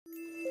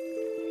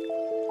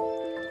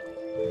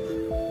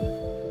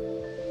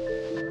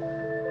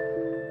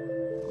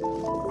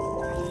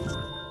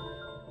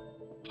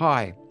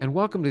Hi, and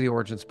welcome to the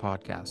Origins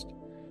Podcast.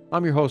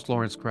 I'm your host,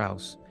 Lawrence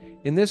Krauss.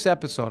 In this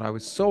episode, I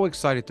was so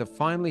excited to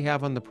finally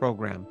have on the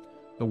program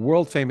the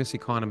world-famous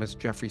economist,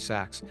 Jeffrey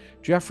Sachs.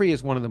 Jeffrey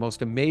is one of the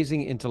most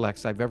amazing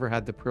intellects I've ever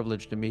had the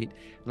privilege to meet,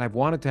 and I've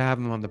wanted to have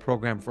him on the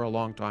program for a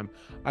long time.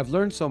 I've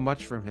learned so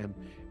much from him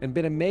and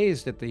been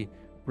amazed at the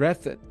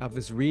breadth of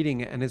his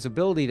reading and his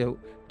ability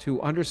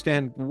to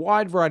understand a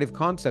wide variety of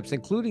concepts,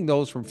 including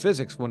those from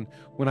physics. When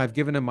I've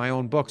given him my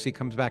own books, he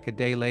comes back a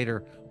day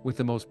later with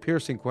the most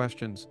piercing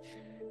questions.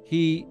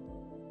 He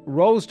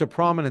rose to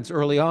prominence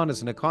early on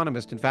as an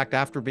economist. In fact,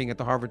 after being at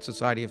the Harvard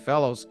Society of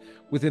Fellows,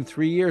 within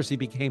 3 years, he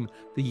became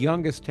the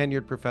youngest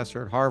tenured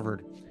professor at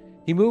Harvard.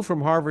 He moved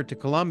from Harvard to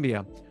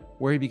Columbia,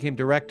 where he became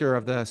director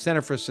of the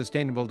Center for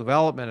Sustainable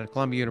Development at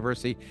Columbia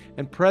University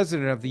and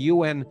president of the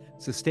UN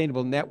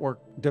Sustainable Network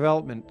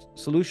Development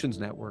Solutions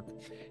Network.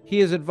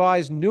 He has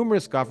advised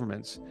numerous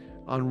governments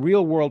on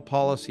real-world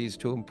policies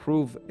to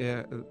improve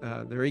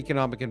their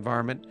economic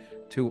environment,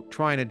 to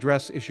try and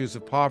address issues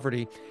of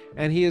poverty.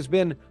 And he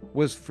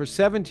was for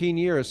 17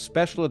 years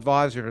special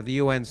advisor to the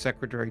UN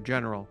Secretary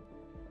General.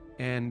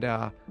 And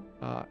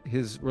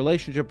his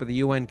relationship with the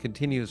UN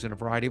continues in a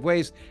variety of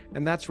ways,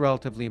 and that's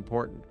relatively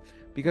important.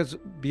 Because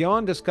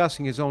beyond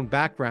discussing his own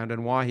background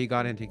and why he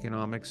got into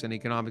economics and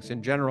economics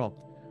in general,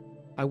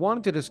 I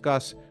wanted to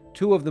discuss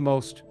two of the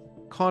most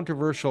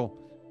controversial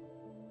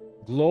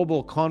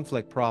global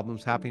conflict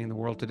problems happening in the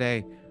world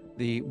today,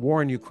 the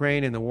war in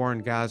Ukraine and the war in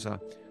Gaza,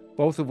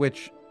 both of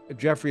which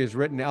Jeffrey has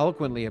written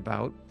eloquently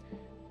about.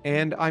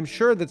 And I'm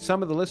sure that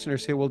some of the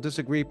listeners here will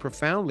disagree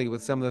profoundly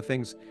with some of the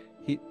things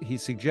he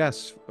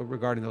suggests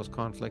regarding those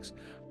conflicts.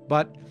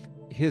 But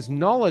his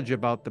knowledge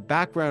about the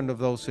background of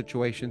those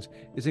situations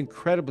is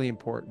incredibly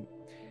important.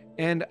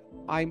 And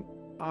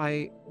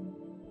I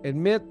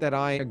admit that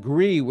I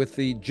agree with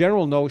the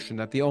general notion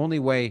that the only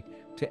way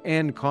to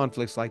end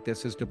conflicts like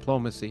this is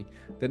diplomacy,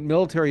 that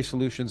military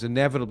solutions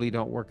inevitably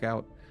don't work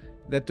out,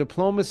 that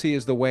diplomacy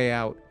is the way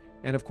out.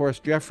 And of course,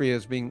 Jeffrey,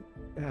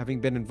 having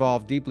been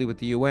involved deeply with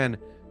the UN,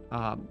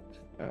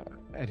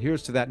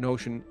 adheres to that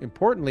notion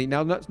importantly.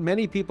 Now,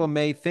 many people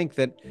may think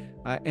that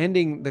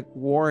ending the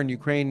war in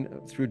Ukraine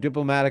through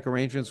diplomatic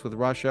arrangements with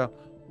Russia,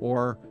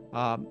 or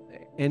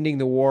ending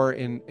the war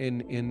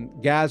in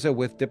Gaza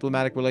with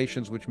diplomatic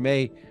relations, which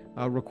may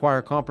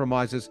require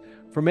compromises,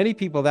 for many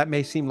people that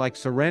may seem like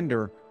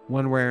surrender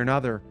one way or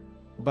another.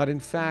 But in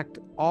fact,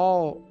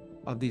 all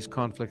of these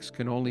conflicts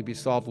can only be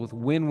solved with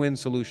win-win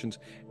solutions,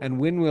 and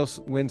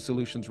win-win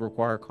solutions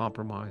require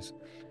compromise.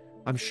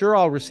 I'm sure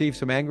I'll receive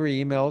some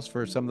angry emails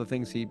for some of the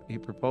things he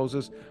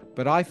proposes,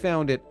 but I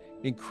found it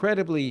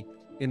incredibly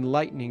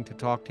enlightening to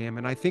talk to him,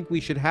 and I think we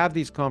should have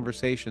these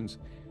conversations,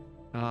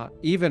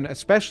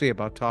 especially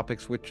about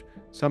topics which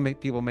some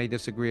people may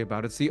disagree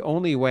about. It's the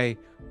only way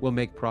we'll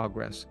make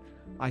progress.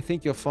 I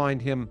think you'll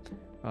find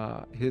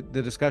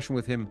the discussion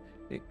with him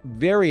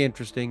very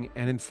interesting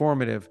and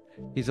informative.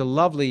 He's a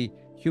lovely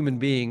human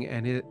being,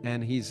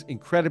 and he's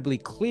incredibly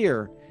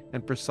clear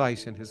and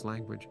precise in his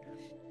language.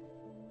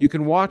 You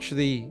can watch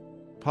the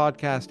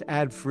podcast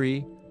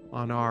ad-free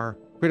on our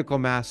Critical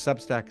Mass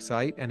Substack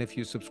site, and if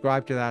you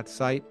subscribe to that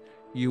site,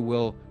 you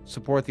will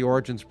support the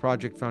Origins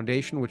Project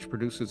Foundation, which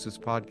produces this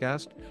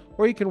podcast,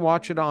 or you can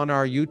watch it on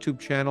our YouTube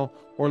channel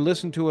or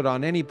listen to it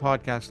on any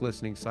podcast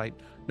listening site.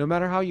 No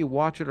matter how you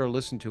watch it or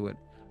listen to it,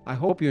 I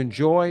hope you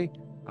enjoy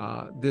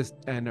this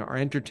and are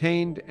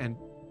entertained and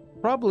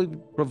probably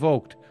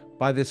provoked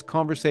by this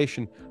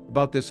conversation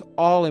about this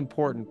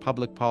all-important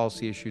public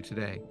policy issue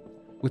today.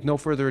 With no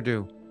further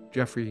ado,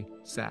 Jeffrey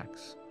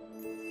Sachs.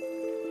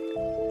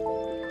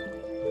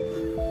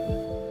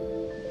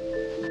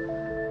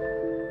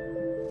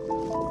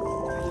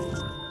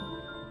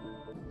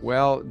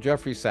 Well,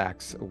 Jeffrey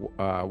Sachs,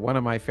 one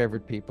of my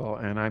favorite people,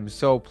 and I'm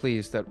so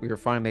pleased that we are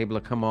finally able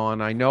to come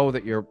on. I know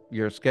that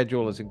your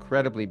schedule is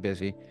incredibly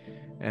busy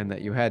and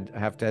that you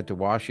have to head to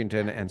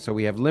Washington, and so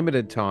we have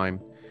limited time.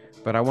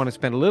 But I want to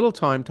spend a little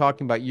time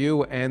talking about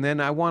you, and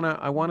then I want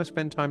to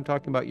spend time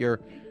talking about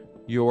your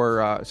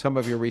some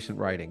of your recent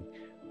writing,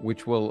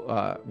 which will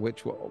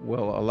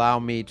allow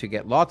me to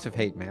get lots of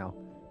hate mail.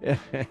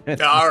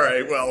 All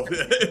right, well,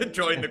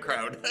 join the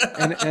crowd.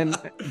 and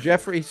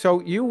Jeffrey,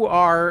 so you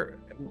are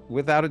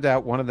without a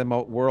doubt one of the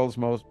world's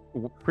most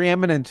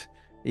preeminent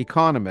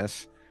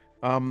economists.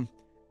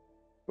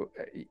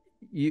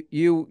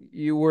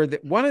 You were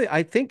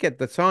I think at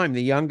the time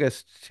the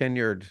youngest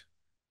tenured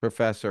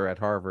professor at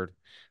Harvard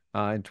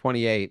in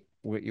 28.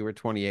 You were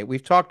 28.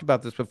 We've talked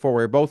about this before.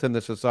 We were both in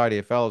the Society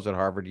of Fellows at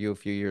Harvard, you a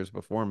few years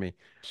before me.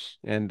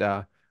 And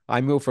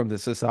I moved from the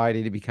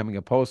society to becoming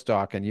a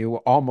postdoc, and you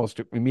almost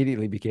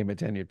immediately became a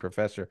tenured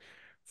professor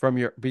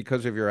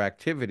because of your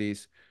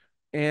activities.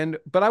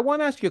 But I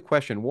want to ask you a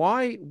question.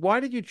 Why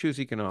did you choose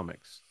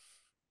economics?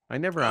 I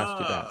never asked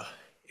you that.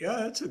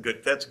 Yeah,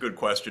 that's a good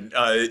question.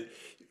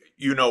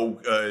 You know,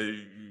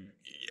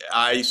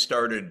 I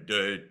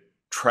started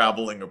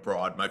traveling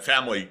abroad. My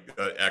family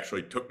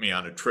actually took me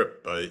on a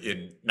trip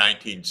in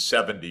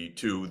 1970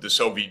 to the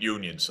Soviet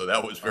Union, so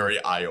that was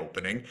very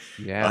eye-opening.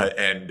 Yeah.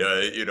 And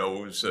you know,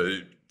 it was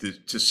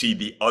to see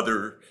the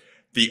other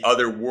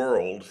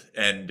world.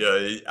 And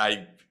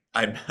I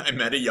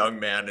met a young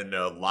man in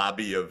a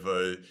lobby of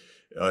a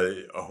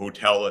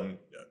hotel in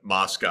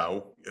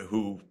Moscow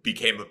who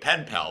became a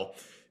pen pal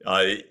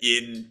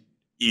in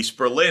East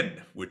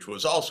Berlin, which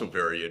was also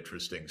very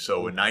interesting. So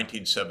in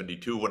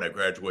 1972, when I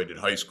graduated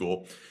high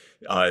school,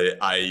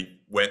 I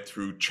went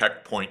through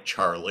Checkpoint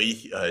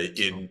Charlie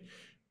in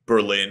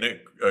Berlin,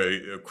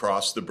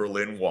 across the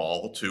Berlin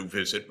Wall, to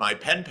visit my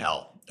pen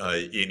pal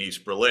in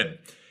East Berlin.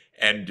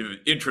 And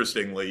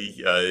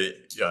interestingly,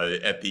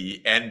 at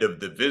the end of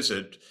the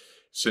visit,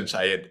 since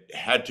I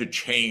had to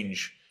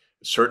change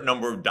a certain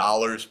number of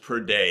dollars per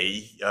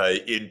day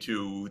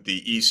into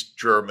the East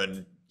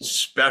German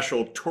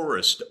special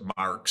tourist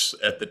marks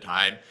at the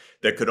time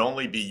that could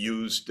only be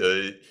used,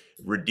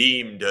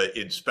 redeemed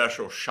in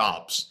special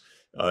shops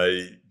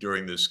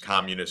during this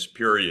communist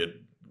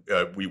period.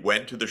 We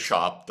went to the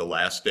shop the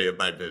last day of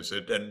my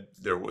visit, and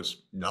there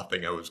was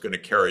nothing I was going to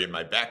carry in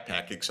my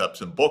backpack except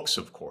some books,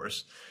 of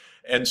course.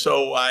 And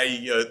so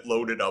I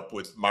loaded up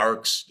with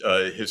Marx,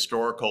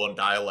 historical and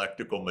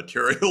dialectical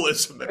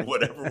materialism, and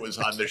whatever was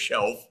on the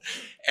shelf.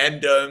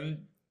 And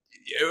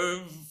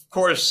of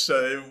course,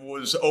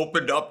 was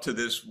opened up to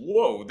this.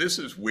 Whoa, this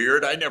is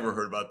weird. I never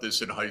heard about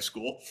this in high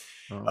school.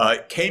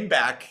 Came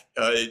back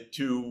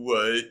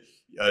to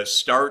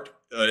start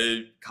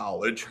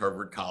college,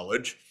 Harvard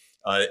College,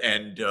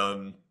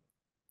 and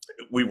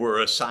we were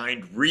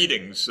assigned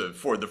readings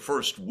for the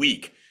first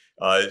week.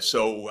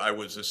 So I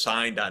was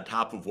assigned, on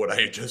top of what I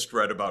had just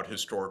read about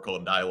historical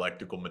and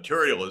dialectical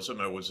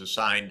materialism, I was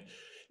assigned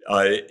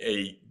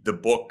the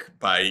book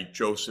by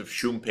Joseph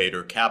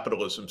Schumpeter,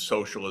 Capitalism,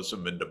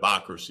 Socialism, and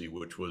Democracy,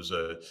 which was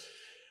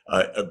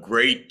a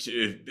great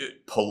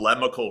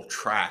polemical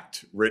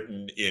tract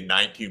written in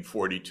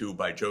 1942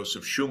 by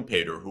Joseph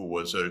Schumpeter, who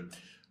was an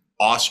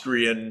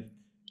Austrian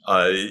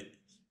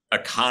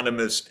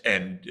economist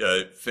and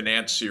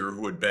financier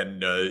who had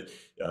been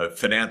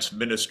finance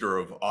minister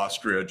of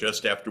Austria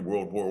just after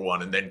World War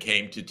I, and then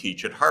came to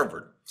teach at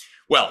Harvard.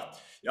 Well,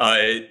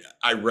 I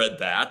read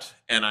that,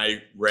 and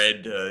I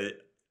read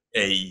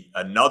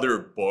another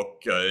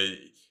book,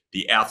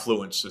 The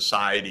Affluent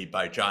Society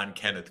by John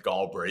Kenneth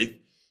Galbraith,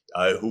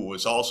 who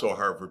was also a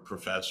Harvard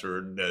professor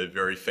and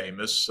very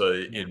famous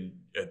in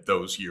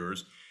those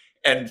years.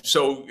 And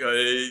so,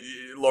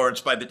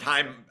 Lawrence, by the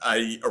time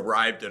I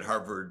arrived at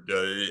Harvard,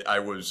 I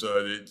was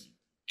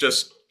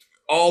just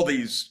all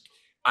these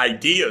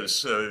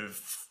ideas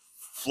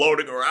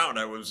floating around.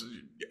 I was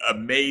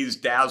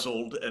amazed,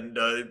 dazzled, and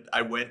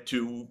I went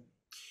to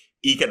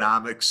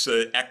economics,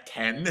 Ec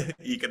 10,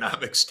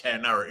 Economics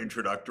 10, our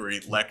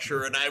introductory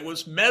lecture, and I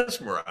was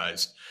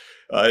mesmerized.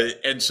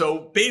 And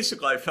so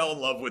basically I fell in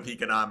love with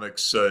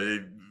economics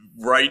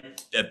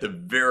right at the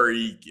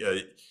very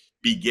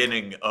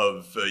beginning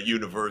of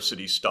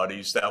university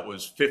studies. That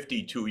was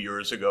 52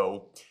 years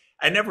ago.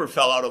 I never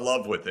fell out of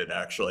love with it,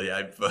 actually.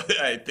 I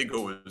think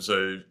it was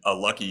a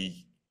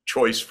lucky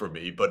choice for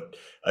me, but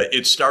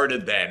it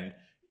started then.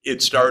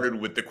 It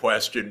started with the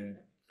question,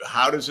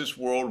 how does this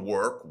world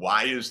work?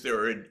 Why is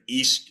there an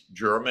East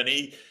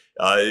Germany?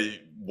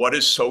 What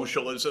is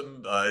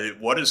socialism?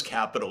 What is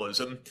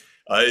capitalism?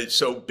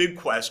 So big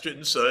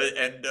questions,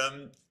 and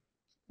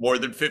more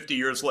than 50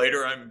 years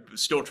later, I'm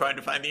still trying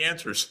to find the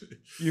answers.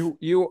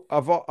 You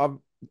of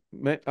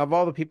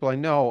all the people I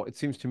know, it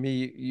seems to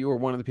me you are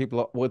one of the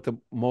people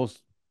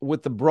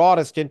with the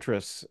broadest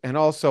interests, and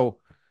also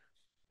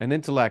an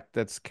intellect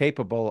that's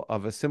capable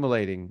of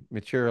assimilating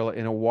material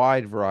in a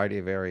wide variety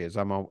of areas.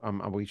 I'm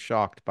always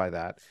shocked by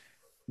that.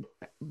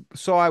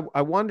 So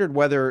I wondered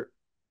whether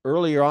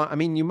earlier on, I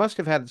mean, you must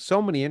have had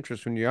so many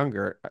interests when you're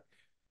younger.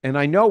 And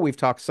I know we've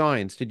talked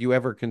science. Did you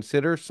ever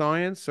consider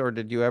science, or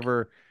did you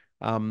ever,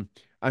 I'm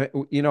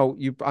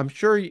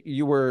sure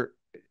you were,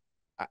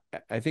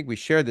 I think we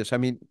shared this. I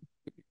mean,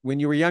 when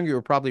you were young, you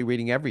were probably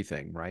reading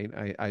everything, right?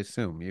 I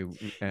assume you.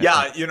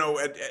 Yeah,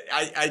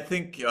 I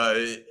think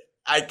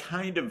I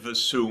kind of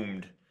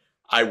assumed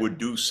I would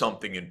do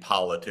something in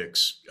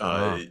politics.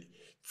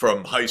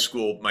 From high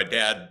school, my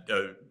dad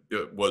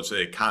was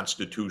a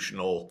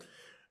constitutional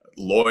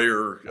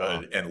lawyer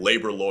and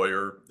labor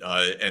lawyer.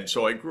 And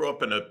so I grew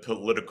up in a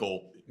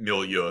political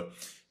milieu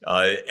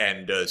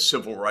and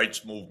civil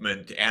rights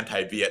movement,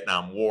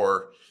 anti-Vietnam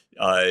War,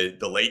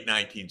 the late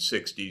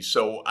 1960s.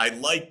 So I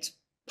liked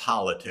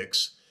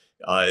politics.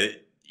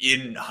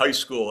 In high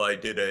school, I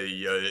did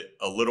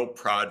a little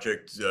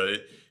project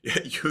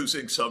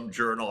using some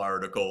journal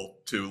article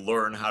to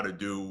learn how to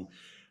do,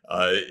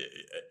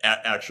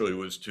 actually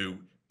was to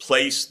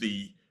place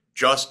the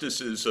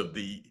justices of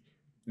the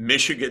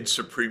Michigan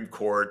Supreme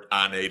Court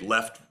on a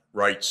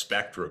left-right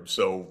spectrum.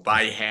 So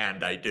by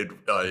hand, I did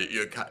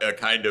a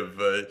kind of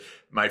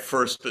my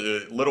first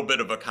little bit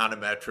of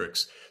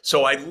econometrics.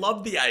 So I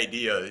love the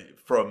idea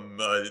from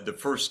the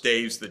first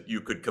days that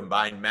you could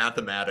combine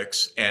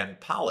mathematics and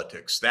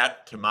politics.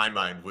 That, to my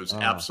mind, was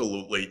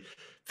absolutely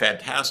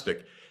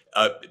fantastic.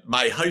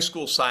 My high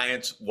school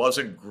science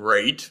wasn't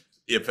great.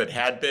 if it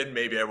had been,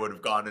 maybe I would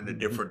have gone in a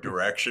different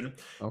direction.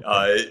 Okay.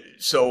 Uh,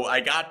 so I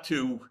got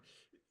to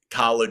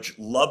college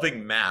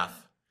loving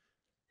math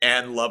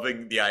and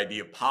loving the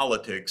idea of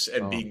politics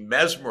and Oh, being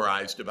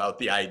mesmerized about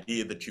the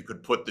idea that you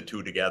could put the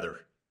two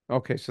together.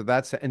 okay. So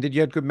and did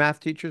you have good math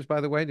teachers,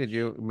 by the way? Did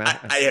you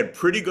I had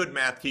pretty good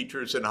math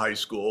teachers in high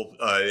school,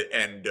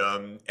 and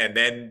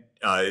then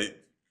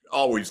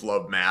always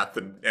loved math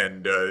and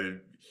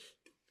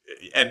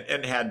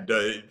had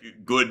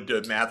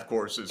good math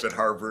courses at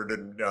Harvard,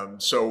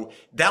 and so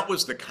that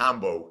was the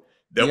combo.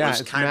 That yeah,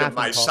 was it's kind of math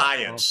my and okay.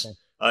 science.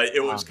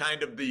 It was Wow.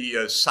 kind of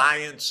the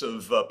science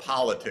of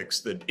politics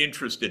that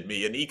interested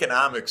me, and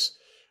economics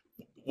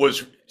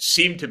was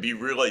seemed to be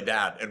really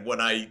that. And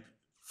when I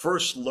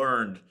first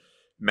learned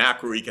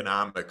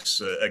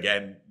macroeconomics,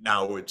 again,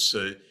 now it's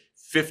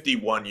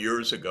 51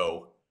 years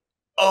ago.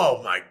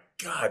 Oh my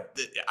God,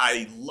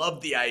 I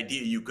love the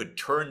idea you could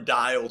turn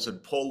dials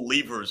and pull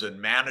levers and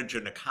manage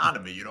an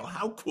economy. You know,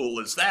 how cool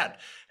is that?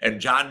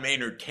 And John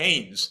Maynard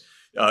Keynes,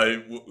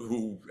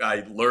 who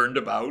I learned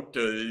about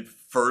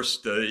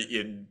first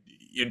in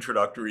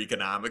introductory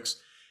economics,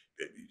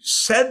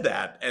 said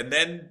that. And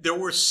then there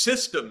were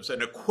systems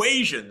and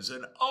equations,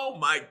 and oh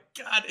my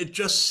God, it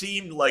just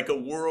seemed like a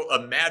world,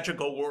 a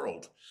magical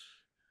world.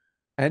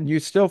 And you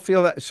still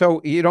feel that,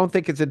 so you don't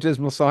think it's a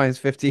dismal science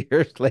 50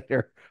 years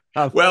later?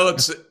 Um, Well,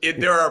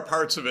 there are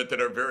parts of it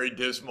that are very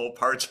dismal,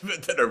 parts of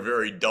it that are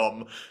very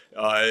dumb.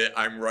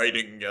 I'm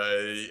writing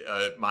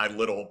my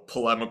little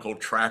polemical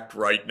tract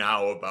right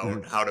now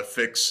about how to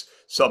fix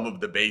some of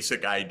the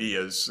basic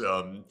ideas.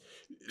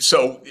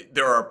 So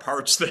there are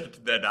parts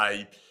that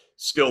I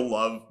still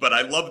love, but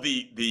I love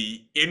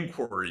the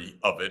inquiry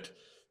of it,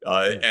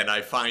 and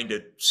I find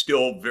it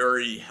still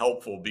very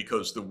helpful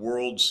because the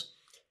world's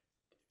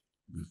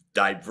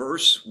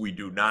diverse. We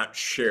do not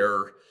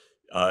share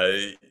uh,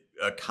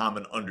 a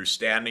common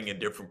understanding in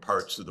different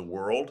parts of the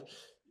world.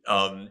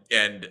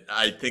 And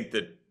I think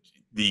that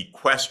the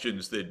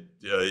questions that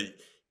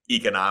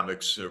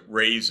economics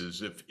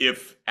raises,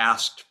 if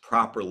asked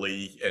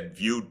properly and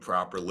viewed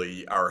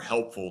properly, are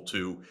helpful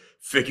to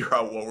figure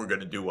out what we're going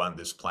to do on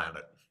this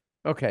planet.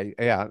 Okay,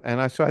 yeah, and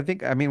I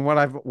think I mean what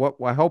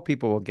I hope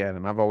people will get,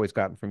 and I've always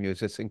gotten from you, is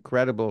this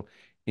incredible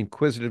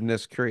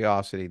inquisitiveness,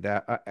 curiosity,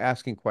 that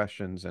asking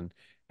questions and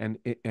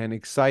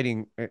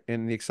exciting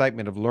and the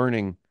excitement of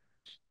learning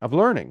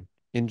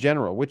in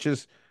general, which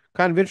is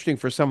kind of interesting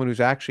for someone who's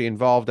actually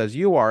involved as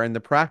you are in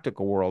the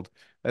practical world.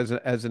 As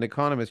an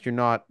economist, you're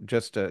not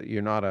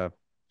a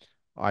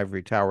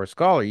ivory tower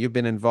scholar. You've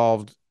been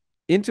involved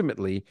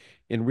intimately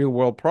in real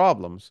world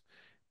problems,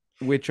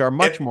 which are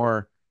And much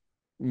more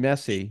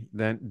messy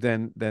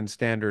than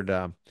standard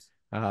um,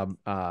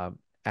 uh,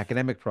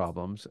 academic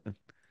problems.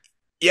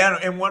 yeah,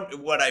 and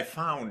what I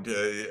found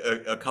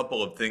a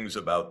couple of things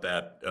about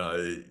that.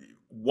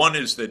 One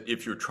is that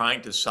if you're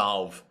trying to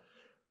solve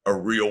a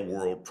real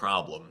world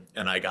problem,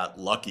 and I got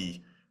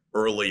lucky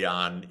early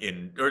on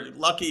or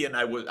lucky, and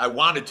I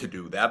wanted to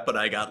do that, but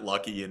I got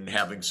lucky in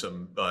having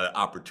some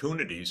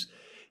opportunities.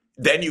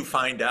 Then you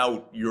find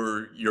out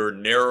your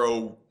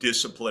narrow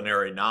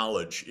disciplinary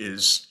knowledge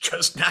is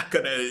just not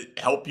going to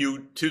help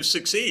you to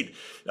succeed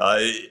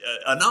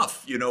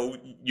enough. You know,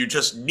 you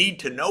just need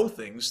to know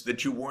things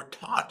that you weren't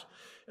taught,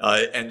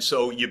 and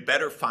so you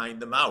better find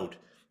them out.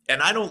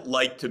 And I don't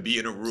like to be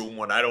in a room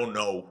when I don't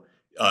know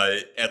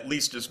at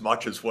least as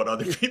much as what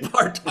other people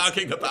are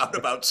talking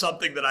about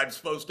something that I'm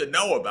supposed to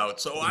know about.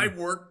 So I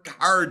work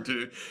hard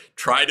to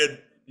try to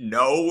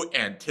know,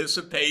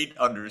 anticipate,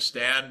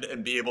 understand,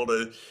 and be able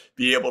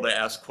to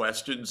ask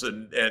questions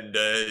and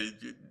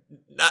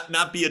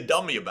not be a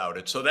dummy about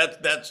it. So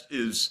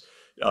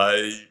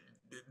uh,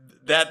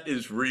 that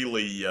is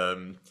really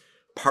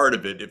part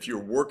of it. If you're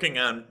working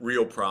on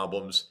real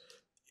problems,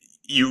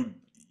 you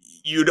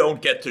you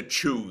don't get to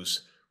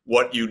choose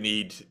what you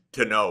need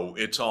to know.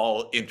 It's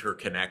all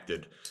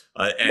interconnected,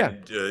 Yeah,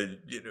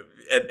 you know,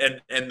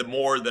 and the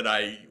more that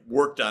I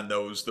worked on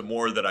those, the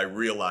more that I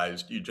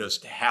realized you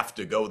just have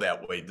to go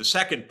that way. The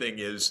second thing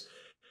is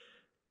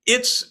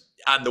it's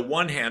on the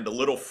one hand a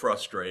little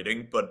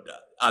frustrating, but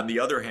on the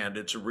other hand,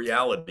 it's a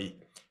reality.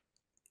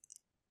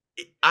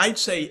 I'd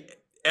say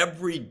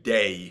every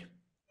day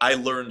I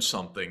learn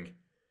something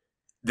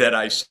that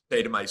I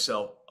say to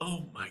myself,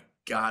 oh my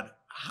God,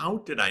 how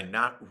did I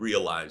not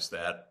realize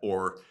that?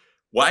 Or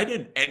why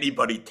didn't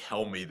anybody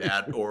tell me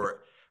that?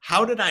 Or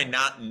how did I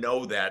not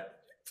know that?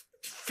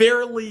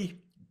 Fairly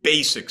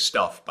basic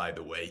stuff, by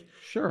the way.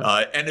 sure.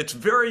 And it's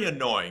very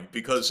annoying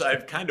because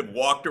I've kind of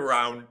walked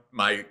around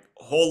my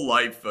whole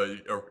life.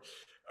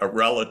 A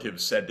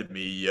relative said to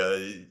me,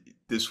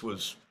 this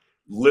was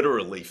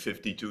literally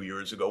 52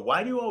 years ago,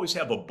 why do you always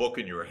have a book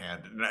in your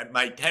hand? And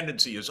my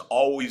tendency is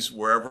always,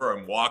 wherever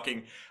I'm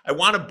walking, I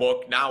want a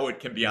book. Now it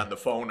can be Yeah. on the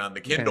phone, on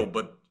the Yeah. Kindle,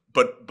 but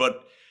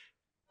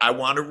I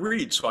want to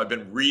read. So I've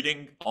been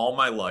reading all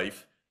my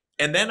life.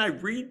 And then I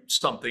read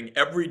something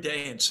every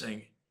day and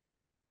saying,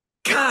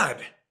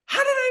 God, how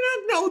did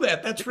I not know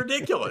that. That's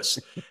ridiculous.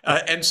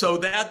 And so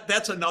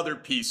that's another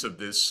piece of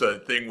this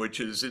thing, which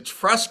is it's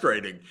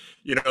frustrating,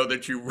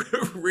 that you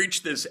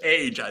reach this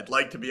age. I'd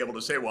like to be able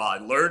to say, well, I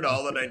learned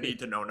all that I need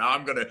to know. Now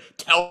I'm going to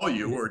tell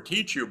you or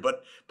teach you,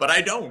 but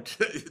I don't.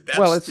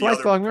 Well, That's it's the other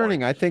lifelong point.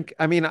 learning. I think,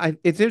 I mean,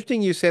 it's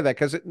interesting you say that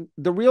because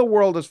the real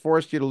world has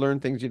forced you to learn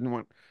things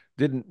you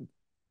didn't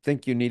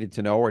think you needed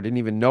to know or didn't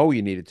even know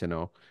you needed to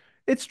know.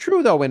 It's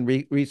true though in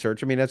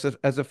research. I mean, as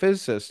a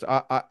physicist,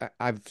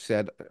 I've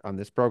said on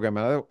this program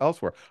and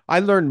elsewhere, I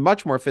learned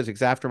much more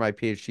physics after my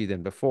PhD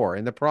than before.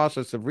 In the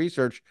process of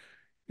research,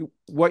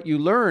 what you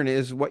learn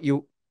is what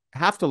you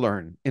have to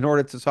learn in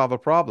order to solve a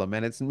problem,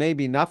 and it's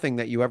maybe nothing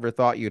that you ever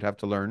thought you'd have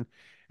to learn.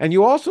 And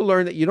you also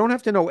learn that you don't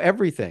have to know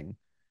everything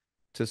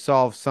to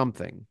solve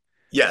something.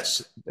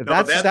 Yes. No,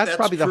 That's that's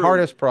probably the true.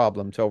 hardest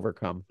problem to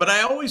overcome. But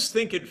I always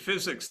think in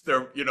physics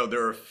there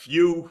are a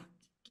few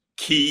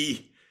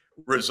key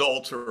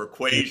results or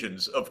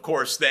equations. Of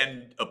course,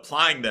 then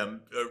applying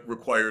them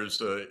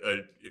requires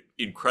a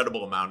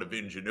incredible amount of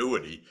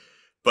ingenuity.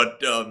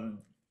 But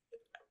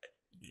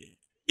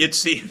it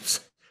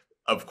seems,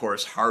 of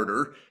course,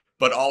 harder,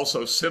 but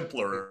also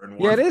simpler in Yeah,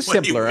 one it is way,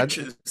 simpler. which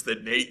is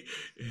that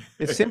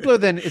It's simpler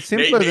than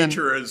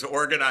nature has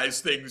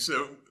organized things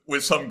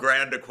with some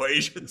grand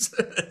equations.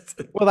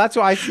 well, that's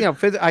why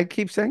I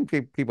keep saying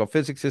to people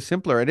physics is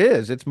simpler. It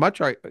is. It's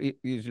much easier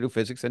to do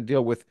physics and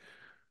deal with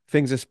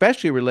things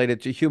especially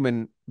related to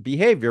human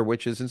behavior,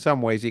 which is in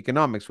some ways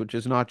economics, which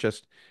is not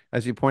just,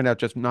 as you point out,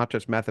 just not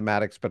just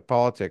mathematics, but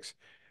politics.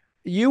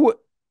 You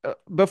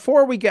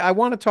before we get, I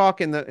want to talk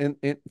in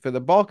for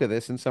the bulk of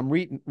this and some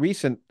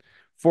recent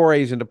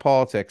forays into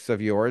politics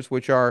of yours,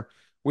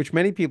 which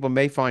many people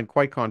may find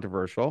quite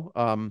controversial,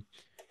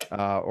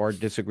 or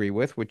disagree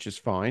with, which is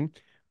fine.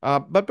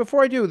 But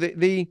before I do,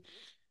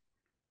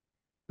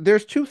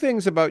 there's two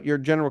things about your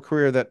general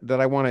career that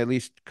I want to at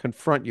least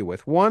confront you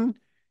with. One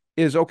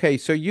is, okay,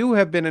 so you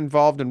have been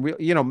involved in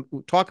real,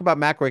 talk about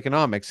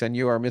macroeconomics, and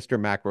you are Mr.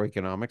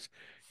 Macroeconomics.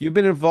 You've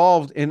been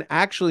involved in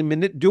actually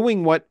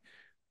doing what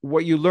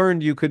you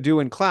learned you could do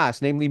in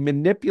class, namely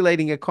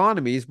manipulating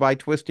economies by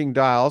twisting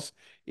dials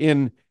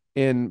in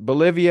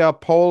Bolivia,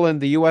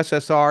 Poland, the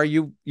USSR.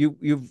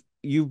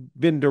 You've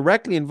been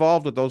directly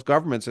involved with those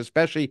governments,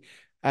 especially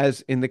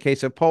as in the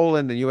case of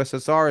Poland and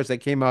USSR as they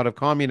came out of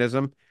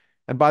communism.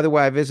 And by the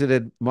way, I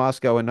visited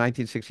Moscow in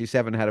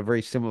 1967, had a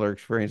very similar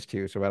experience to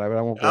you, so I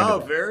won't go into Oh,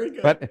 that. very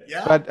good. But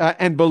Yeah.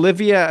 and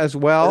Bolivia as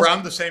well.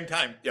 Around the same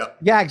time. Yeah.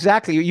 Yeah,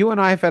 exactly. You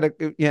and I have had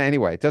yeah.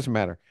 Anyway, it doesn't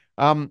matter.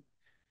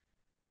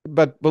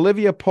 But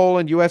Bolivia,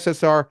 Poland,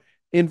 USSR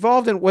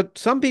involved in what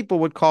some people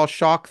would call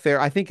shock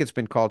therapy. I think it's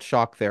been called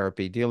shock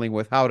therapy, dealing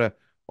with how to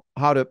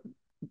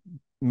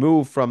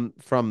move from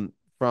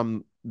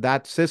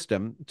that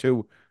system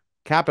to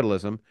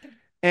capitalism.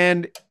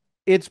 And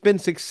it's been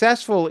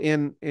successful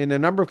in a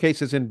number of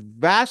cases in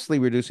vastly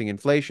reducing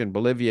inflation,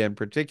 Bolivia in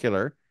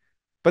particular.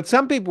 But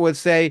some people would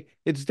say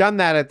it's done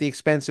that at the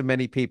expense of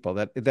many people.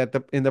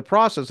 In the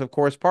process, of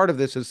course, part of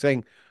this is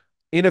saying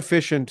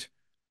inefficient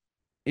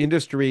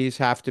industries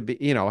have to be,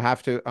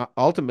 have to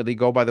ultimately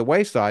go by the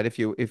wayside if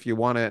you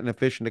want an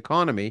efficient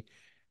economy,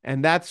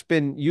 and that's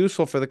been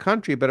useful for the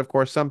country. But of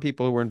course, some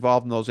people who were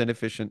involved in those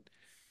inefficient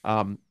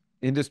um,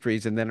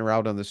 industries and then are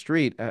out on the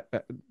street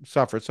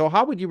suffer. So,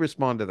 how would you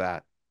respond to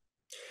that?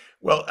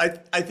 Well,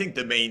 I think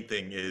the main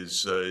thing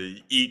is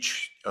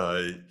each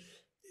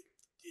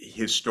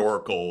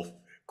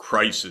historical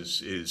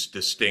crisis is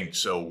distinct.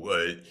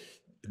 So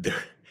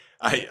there,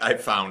 I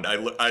found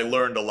I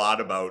learned a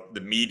lot about the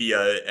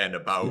media and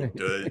about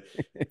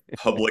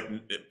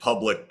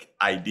public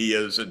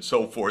ideas and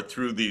so forth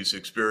through these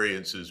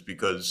experiences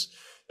because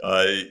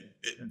uh,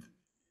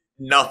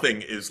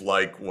 nothing is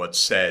like what's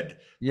said.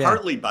 Yeah.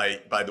 Partly by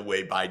the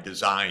way by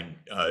design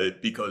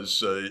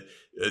because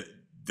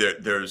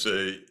there's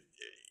a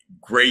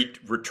great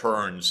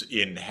returns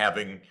in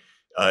having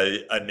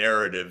a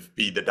narrative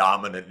be the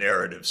dominant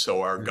narrative.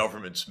 So our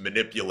governments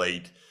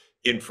manipulate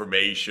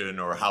information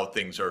or how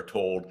things are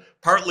told,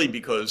 partly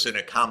because in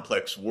a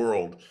complex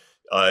world,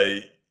 uh,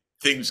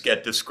 things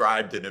get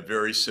described in a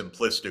very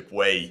simplistic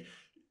way,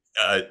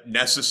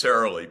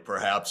 necessarily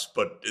perhaps,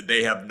 but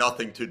they have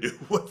nothing to do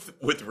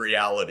with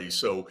reality.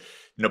 So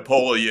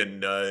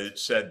Napoleon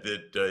said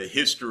that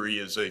history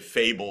is a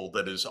fable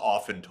that is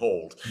often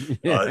told.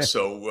 Yeah.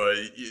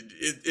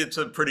 It's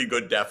a pretty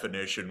good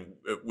definition,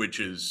 which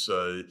is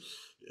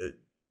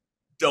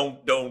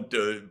don't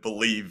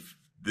believe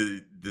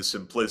the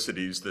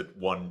simplicities that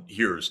one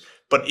hears.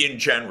 But in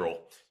general,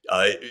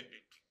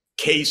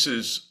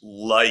 cases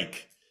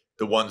like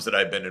the ones that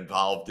I've been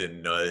involved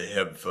in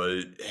have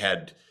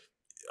had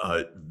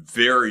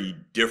very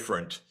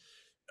different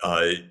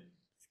uh,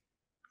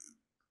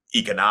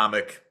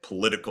 economic,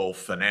 political,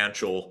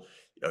 financial,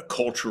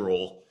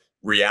 cultural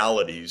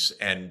realities,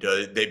 and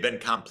they've been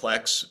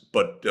complex,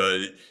 but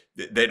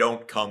they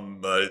don't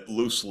come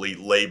loosely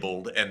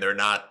labeled, and they're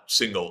not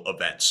single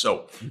events.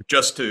 So,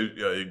 just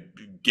to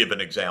give an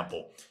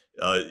example,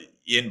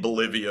 in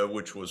Bolivia,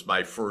 which was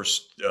my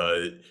first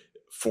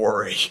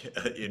foray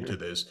into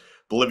this,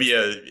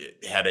 Bolivia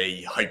had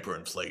a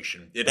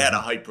hyperinflation. It had a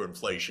Mhm.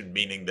 hyperinflation,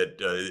 meaning that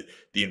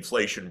the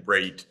inflation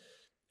rate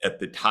at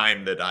the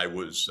time that I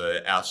was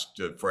asked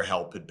for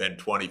help had been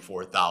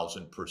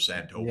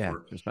 24,000% Yeah,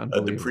 over just the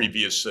unbelievable.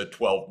 previous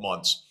 12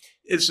 months.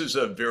 This is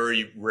a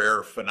very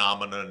rare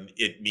phenomenon.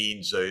 It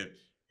means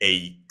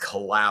a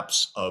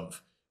collapse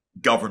of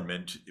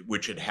government,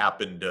 which had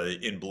happened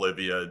in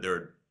Bolivia. There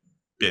had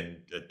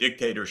been a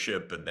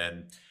dictatorship and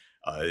then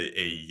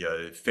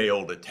a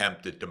failed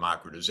attempt at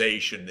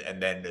democratization,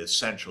 and then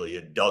essentially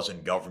a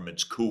dozen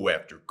governments, coup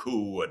after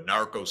coup, a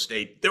narco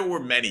state. There were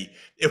many.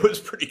 It was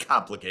pretty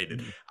complicated.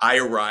 Mhm. I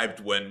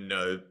arrived when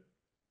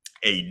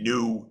a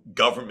new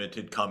government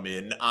had come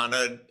in on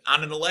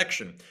an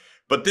election,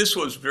 but this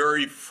was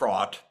very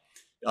fraught.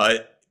 Uh,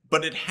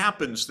 but it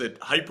happens that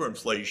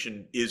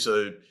hyperinflation is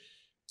a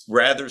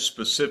rather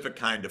specific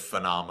kind of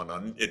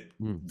phenomenon. It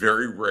Mm.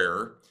 very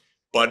rare,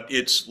 but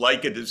it's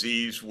like a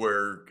disease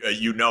where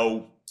you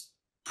know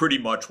pretty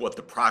much what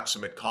the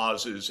proximate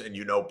cause is, and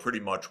you know pretty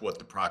much what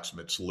the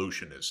proximate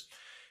solution is.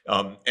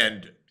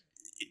 And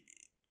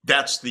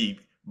that's the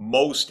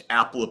most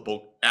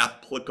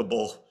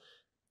applicable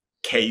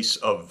case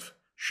of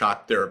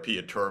shock therapy,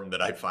 a term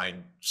that I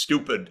find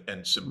stupid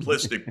and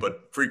simplistic,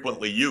 but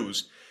frequently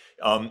used,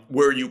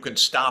 where you can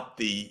stop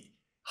the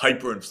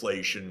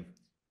hyperinflation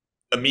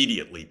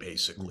immediately, Mm.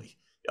 basically.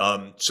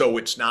 So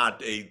it's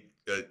not a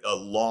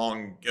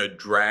long,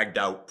 dragged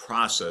out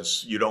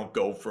process. You don't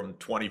go from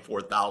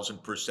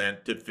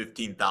 24,000% to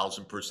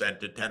 15,000%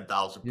 to Yeah.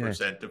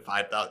 10,000% to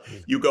 5,000. Yeah.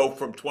 You go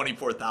from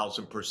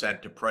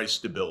 24,000% to price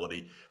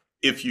stability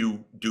if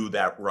you do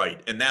that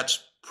right. And that's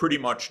pretty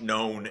much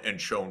known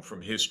and shown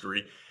from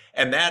history.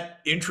 And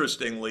that,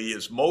 interestingly,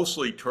 is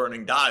mostly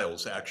turning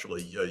dials,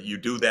 actually. You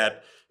do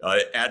that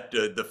at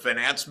the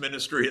finance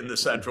ministry and the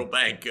central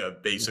bank, Wow.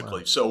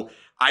 basically. So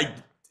I,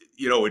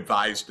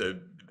 advised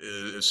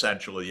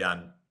essentially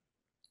on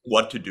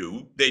what to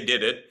do. They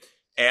did it,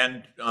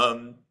 and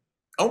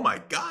oh my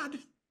God,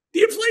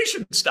 the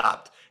inflation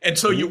stopped. And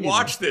so you Immediately.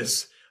 watch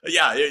this.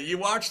 Yeah, you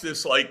watch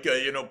this like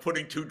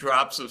putting 2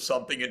 drops of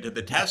something into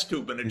the test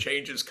tube and it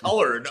changes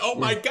color, and oh Yeah.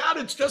 my God,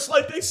 it's just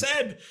like they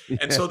said.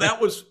 And Yeah. so that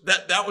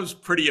was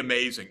pretty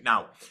amazing.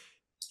 Now,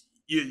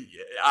 you,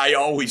 I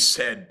always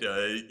said,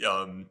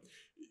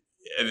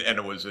 and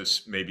it was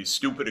this maybe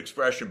stupid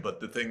expression, but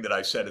the thing that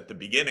I said at the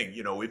beginning,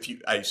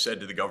 I said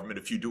to the government,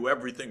 if you do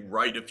everything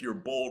right, if you're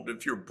bold,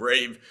 if you're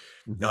brave,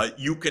 Mhm.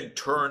 you can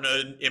turn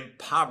an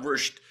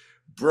impoverished,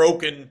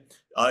 broken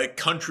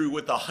country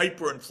with a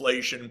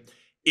hyperinflation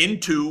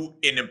into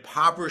an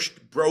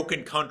impoverished,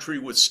 broken country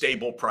with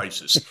stable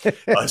prices.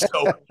 Uh,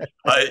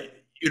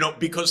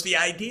 because the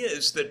idea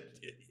is that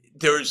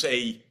there's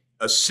a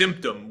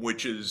symptom,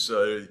 which is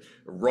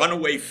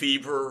runaway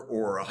fever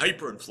or a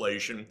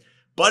hyperinflation,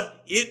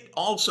 but it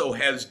also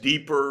has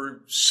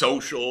deeper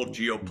social, Mhm.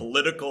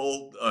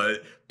 geopolitical,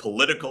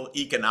 political,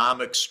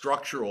 economic,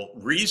 structural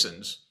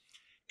reasons.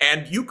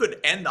 And you could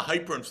end the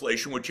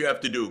hyperinflation, which you have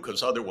to do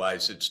because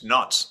otherwise it's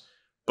nuts.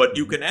 But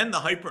you Mhm. can end the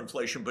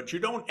hyperinflation, but you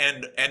don't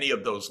end any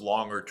of those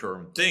longer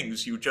term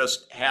things. You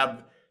just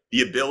have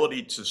the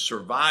ability to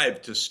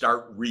survive, to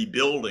start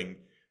rebuilding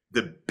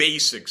the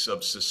basics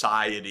of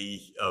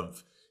society,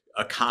 of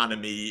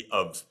economy,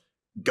 of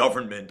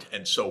government,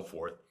 and so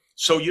forth.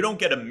 So you don't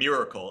get a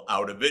miracle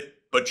out of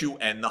it, but you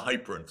end the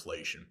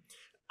hyperinflation.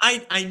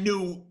 I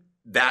knew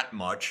that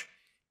much.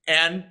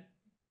 And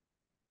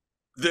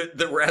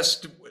the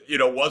rest,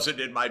 wasn't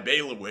in my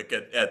bailiwick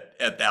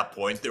at that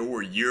point. There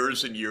were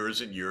years and years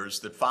and years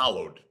that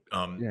followed.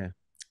 Yeah.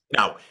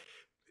 Now,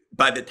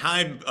 by the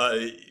time,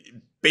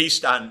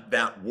 based on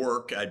that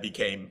work, I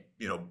became,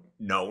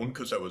 known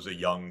because I was a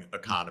young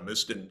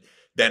economist, and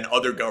then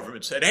other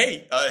governments said,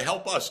 "Hey,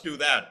 help us do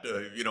that.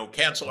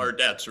 Cancel our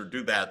debts or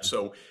do that."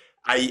 So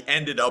I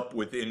ended up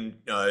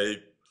within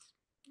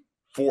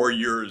 4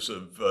 years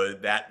of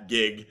that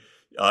gig,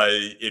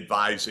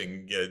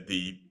 advising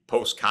the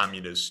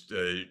post-communist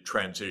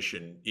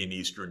transition in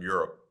Eastern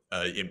Europe,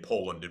 in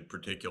Poland in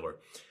particular.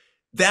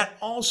 That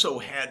also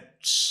had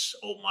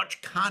so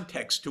much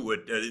context to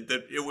it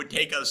that it would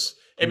take us.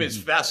 I mean, it's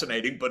Mhm.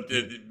 fascinating, but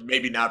Mhm.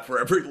 maybe not for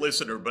every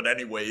listener. But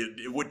anyway,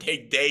 it would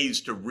take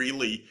days to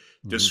really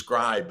Mhm.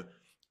 describe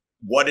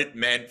what it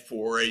meant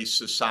for a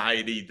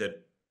society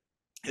that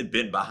had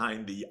been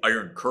behind the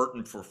Iron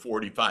Curtain for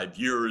 45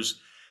 years,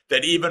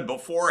 that even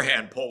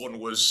beforehand, Poland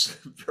was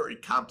very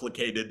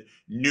complicated,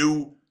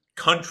 new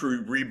country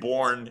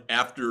reborn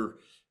after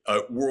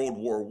World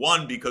War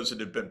I because it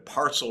had been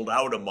parceled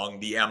out among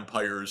the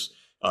empires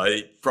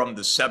from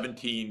the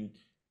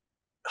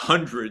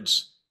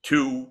 1700s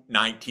to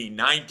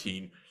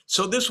 1919.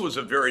 So this was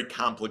a very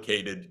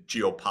complicated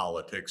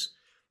geopolitics.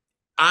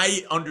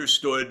 I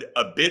understood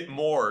a bit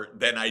more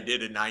than I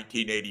did in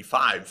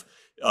 1985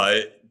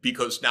 uh,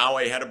 because now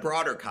I had a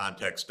broader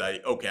context. I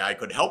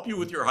could help you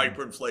with your Mhm.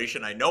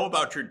 hyperinflation. I know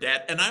about your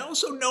debt, and I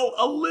also know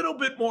a little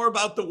bit more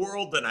about the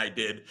world than I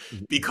did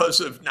Mhm. because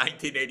of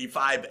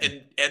 1985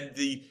 Mhm. and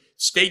the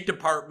State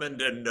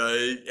Department and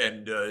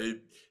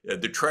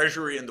the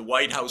Treasury and the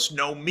White House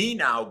know me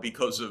now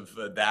because of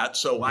that,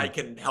 so I Mhm.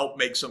 can help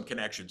make some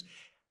connections.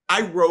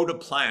 I wrote a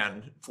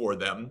plan for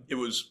them. It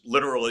was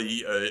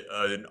literally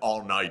an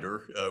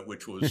all-nighter,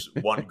 which was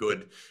one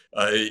good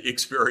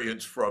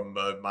experience from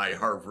my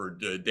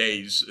Harvard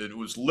days. It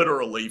was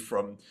literally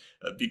from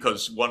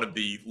because one of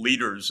the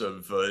leaders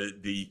of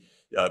the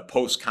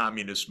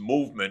post-communist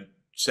movement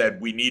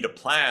said we need a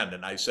plan,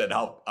 and I said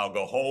I'll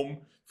go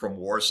home from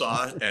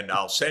Warsaw and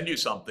I'll send you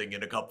something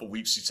in a couple of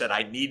weeks. He said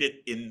I need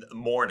it in the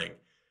morning.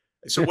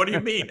 I said, what do you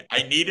mean?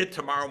 I need it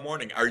tomorrow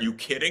morning. Are you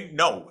kidding?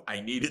 No,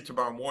 I need it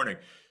tomorrow morning.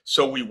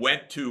 So we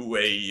went to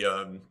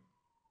a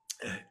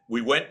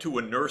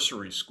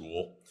nursery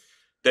school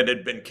that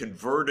had been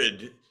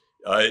converted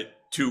uh,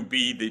 to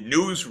be the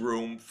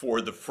newsroom for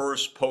the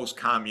first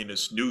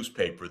post-communist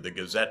newspaper, the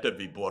Gazeta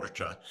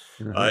Wyborcza.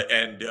 Uh-huh.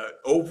 And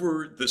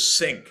over the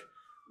sink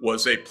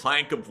was a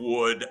plank of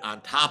wood,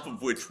 on top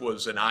of which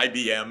was an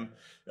IBM,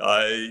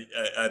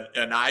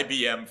 an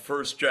IBM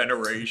first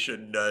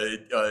generation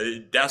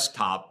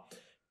desktop.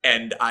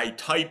 And I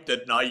typed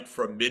at night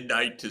from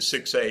midnight to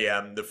 6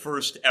 a.m. the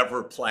first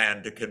ever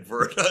plan to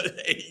convert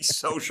a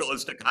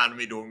socialist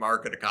economy to a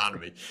market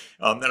economy.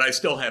 And I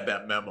still have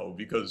that memo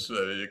because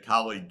a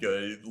colleague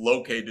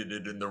located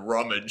it in the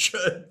rummage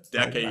Oh,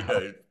 wow.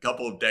 a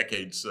couple of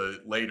decades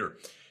later.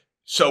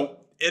 So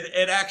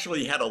it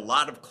actually had a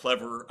lot of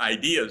clever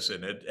ideas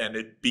in it, and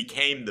it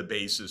became the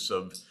basis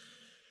of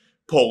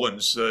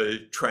Poland's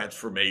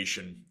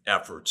transformation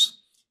efforts.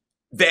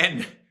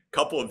 Then, a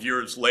couple of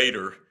years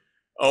later,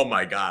 oh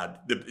my God,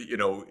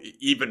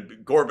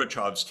 even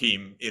Gorbachev's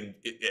team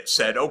it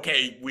said,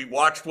 okay, we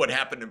watched what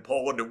happened in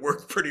Poland. It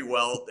worked pretty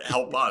well.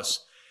 Help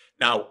us.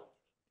 Now,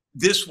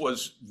 this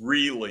was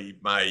really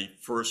my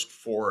first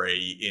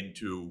foray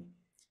into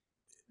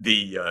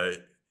the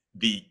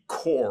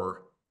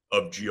core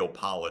of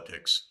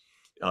geopolitics,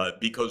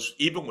 because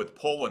even with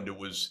Poland, it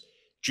was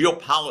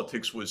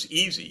geopolitics was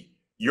easy.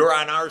 You're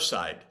on our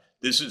side.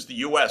 This is the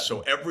U.S.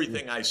 So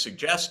everything I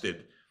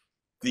suggested,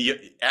 the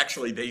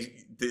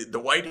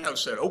White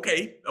House said,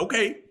 okay.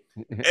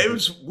 It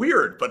was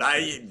weird, but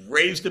I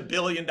raised $1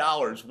 billion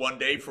one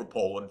day for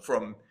Poland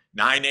from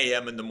 9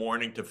 a.m. in the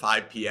morning to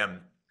 5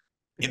 p.m.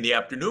 in the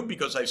afternoon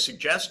because I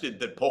suggested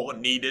that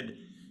Poland needed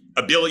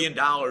 $1 billion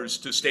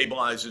to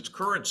stabilize its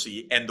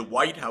currency, and the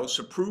White House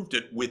approved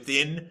it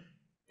within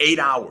 8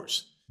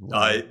 hours.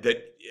 Wow.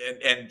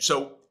 And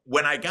so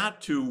when I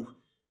got to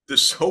the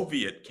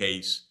Soviet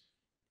case,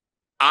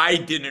 I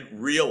didn't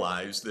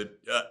realize that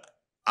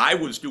I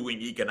was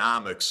doing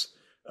economics,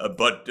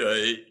 but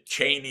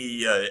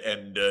Cheney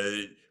and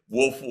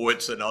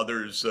Wolfowitz and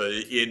others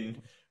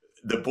in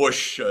the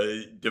Bush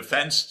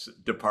Defense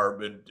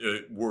Department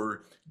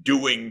were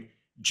doing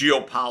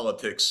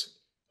geopolitics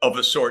of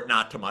a sort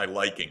not to my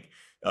liking,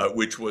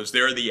 which was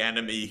they're the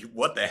enemy.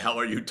 What the hell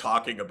are you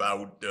talking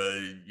about?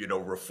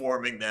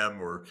 Reforming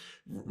them or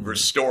Mhm.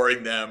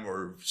 restoring them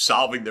or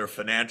solving their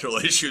financial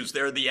issues.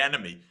 They're the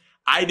enemy.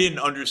 I didn't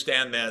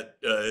understand that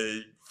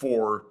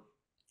for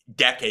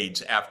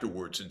decades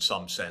afterwards, in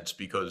some sense,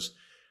 because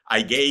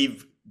I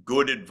gave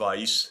good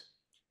advice,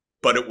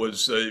 but it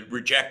was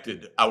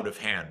rejected out of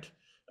hand.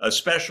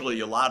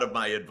 Especially a lot of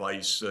my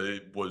advice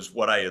was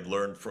what I had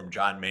learned from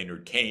John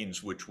Maynard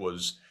Keynes, which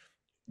was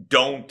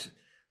don't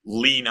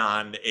lean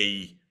on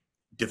a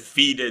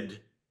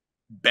defeated,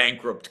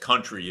 bankrupt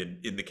country.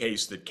 In the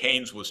case that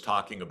Keynes was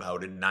talking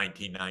about in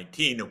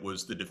 1919, it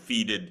was the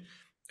defeated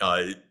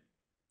uh,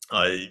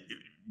 uh,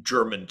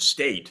 German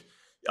state.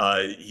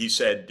 He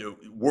said,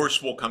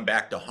 worse will come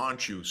back to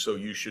haunt you, so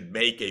you should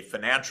make a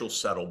financial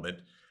settlement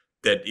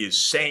that is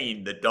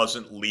sane, that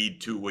doesn't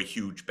lead to a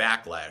huge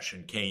backlash.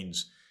 And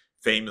Keynes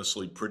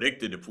famously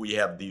predicted if we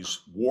have these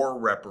war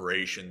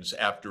reparations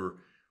after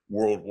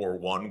World War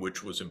I,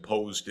 which was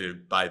imposed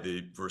by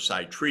the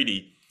Versailles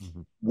Treaty,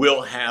 Mhm.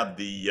 we'll have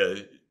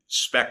the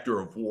specter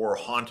of war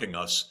haunting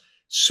us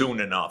soon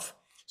enough.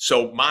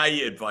 So my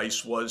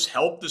advice was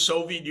help the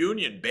Soviet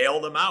Union, bail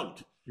them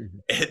out. Mhm.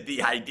 And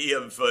the idea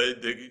of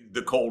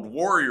the Cold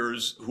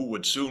Warriors, who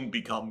would soon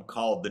become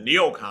called the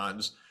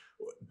neocons,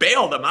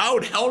 bail them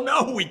out? Hell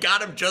no, we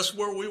got them just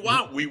where we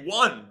want. We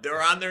won.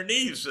 They're on their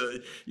knees.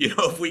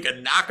 If we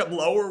can knock them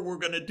lower, we're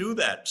going to do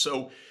that.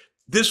 So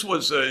this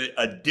was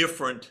a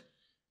different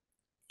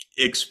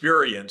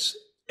experience.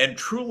 And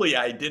truly,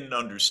 I didn't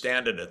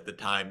understand it at the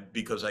time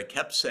because I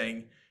kept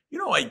saying,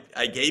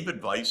 I gave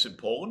advice in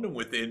Poland and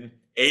within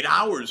 8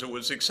 hours it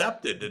was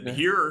accepted. And Yeah.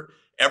 here,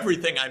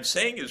 everything I'm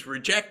saying is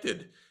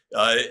rejected.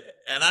 Uh,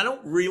 and I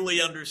don't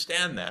really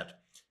understand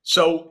that.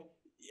 So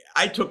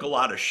I took a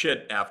lot of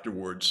shit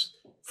afterwards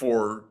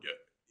for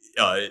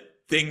uh,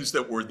 things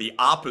that were the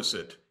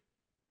opposite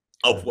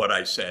of Mhm. what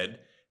I said.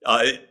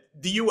 Uh,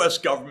 the US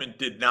government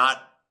did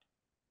not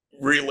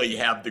really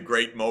have the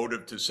great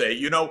motive to say,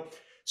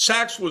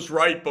 Sachs was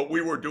right, but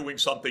we were doing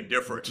something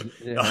different.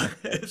 Yeah.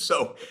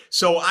 So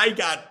I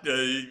got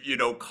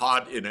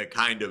caught in a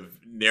kind of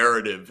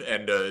narrative,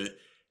 and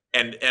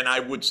I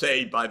would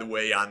say, by the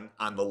way, on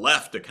the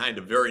left, a kind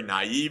of very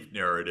naive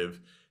narrative.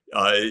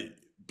 Uh,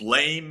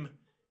 blame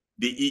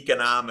the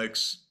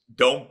economics,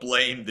 don't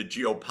blame the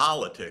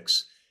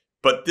geopolitics.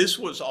 But this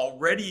was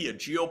already a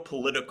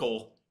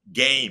geopolitical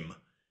game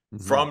Hmm.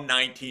 from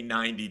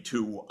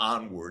 1992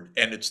 onward.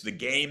 And it's the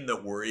game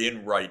that we're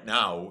in right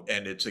now.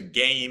 And it's a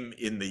game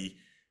in the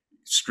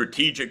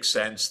strategic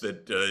sense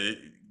that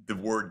the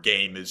word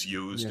game is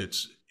used. Yeah.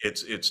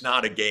 It's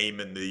not a game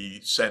in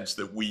the sense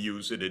that we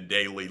use it in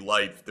daily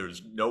life.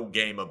 There's no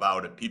game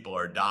about it. People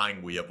are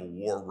dying. We have a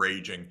war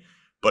raging,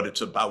 but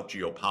it's about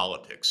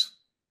geopolitics.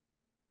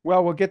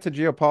 Well, we'll get to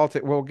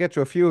geopolitics. We'll get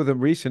to a few of the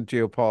recent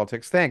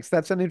geopolitics. Thanks.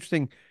 That's an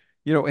interesting,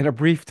 in a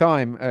brief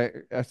time,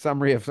 a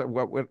summary of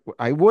what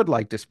I would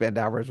like to spend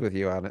hours with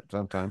you on it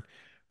sometime.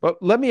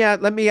 But let me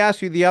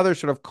ask you the other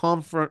sort of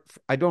confront.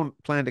 I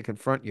don't plan to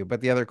confront you,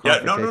 but the other Yeah,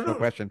 no, no, confrontational no.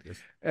 question,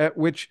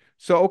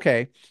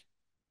 okay.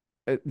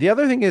 The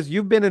other thing is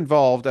you've been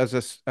involved as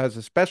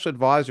a special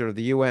advisor to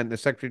the UN, the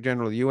Secretary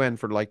General of the UN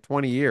for like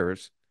 20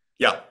 years.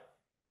 Yeah,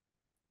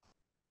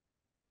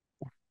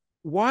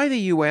 Why the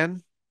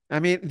UN? I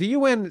mean, the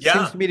UN seems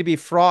yeah, to me to be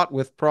fraught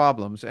with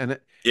problems, it and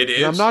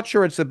I'm is. not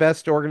sure it's the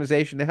best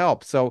organization to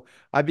help. So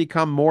I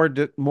become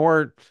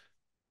more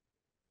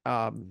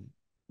um,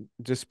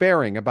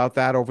 despairing about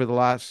that over the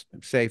last,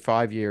 say,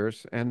 5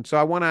 years. And so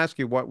I want to ask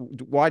you,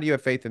 why do you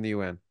have faith in the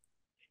UN?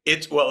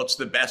 It's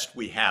the best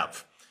we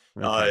have.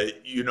 Okay.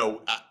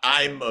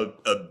 I'm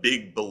a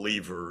big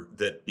believer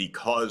that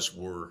because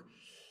we're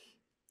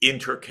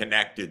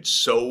interconnected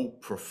so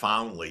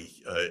profoundly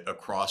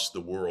across the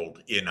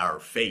world in our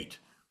fate,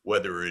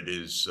 whether it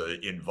is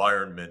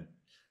environment,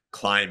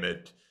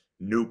 climate,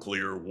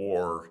 nuclear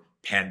war,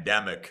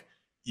 pandemic,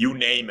 you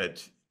name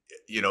it.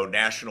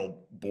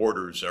 National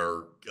borders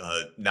are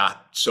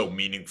not so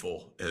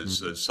meaningful as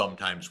Hmm.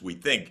 sometimes we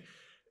think,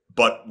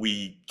 but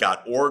we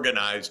got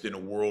organized in a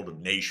world of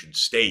nation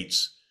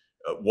states,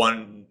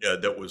 one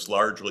that was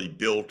largely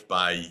built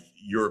by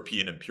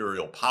European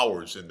imperial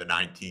powers in the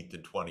 19th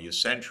and 20th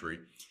century.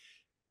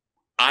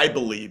 I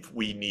believe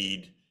we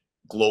need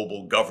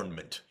global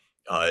government,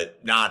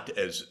 not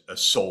as a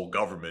sole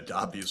government,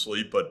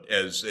 obviously, but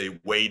as a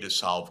way to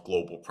solve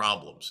global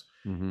problems.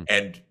 Hmm.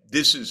 And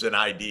this is an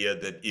idea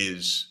that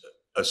is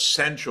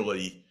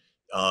essentially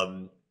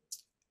um,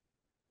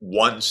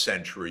 1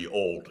 century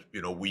old.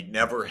 A, we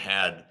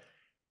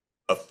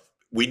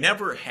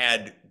never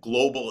had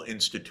global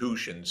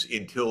institutions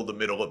until the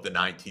middle of the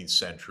 19th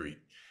century,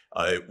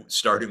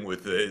 starting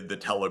with the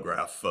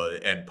telegraph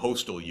and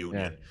postal Yeah.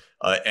 union,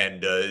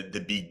 and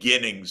the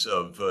beginnings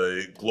of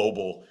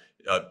global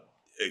uh,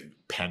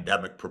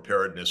 pandemic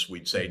preparedness,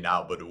 we'd say Mm.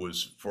 now, but it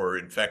was for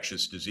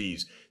infectious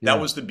disease. That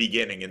Yeah. was the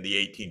beginning in the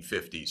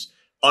 1850s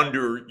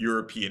under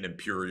European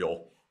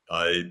imperial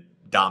uh,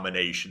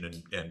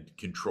 domination and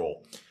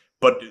control.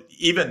 But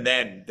even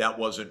then, that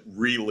wasn't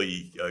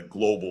really a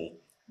global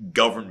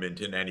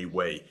government in any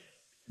way.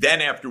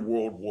 Then, after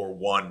World War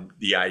One,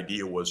 the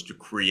idea was to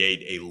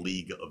create a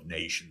League of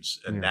Nations,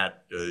 and Yeah.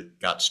 that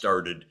got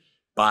started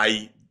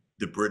by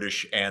the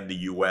British and the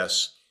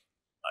U.S.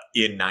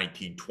 In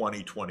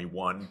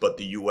 1920-21, but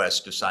the U.S.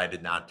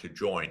 decided not to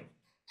join.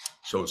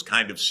 So it was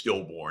kind of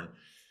stillborn,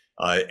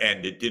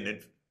 and it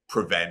didn't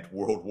prevent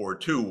World War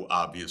II,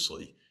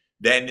 obviously.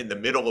 Then, in the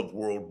middle of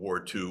World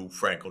War II,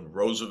 Franklin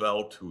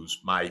Roosevelt, who's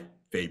my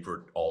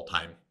favorite all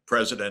time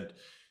president,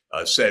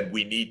 said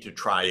we need to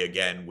try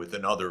again with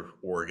another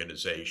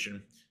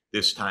organization.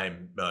 This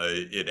time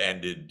it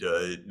ended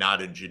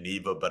not in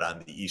Geneva, but on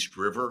the East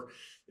River,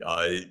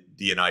 the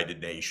United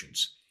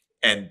Nations.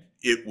 And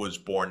it was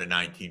born in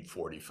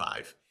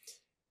 1945.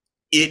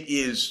 It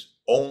is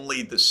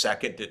only the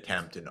second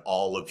attempt in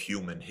all of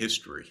human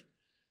history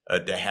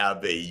to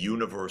have a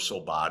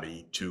universal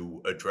body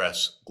to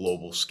address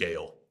global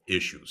scale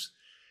issues.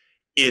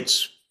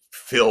 It's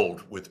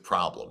filled with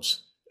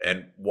problems.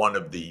 And one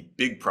of the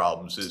big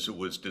problems is it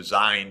was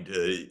designed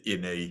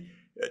in a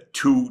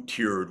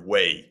two-tiered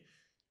way.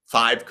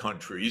 5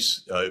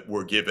 countries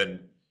were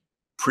given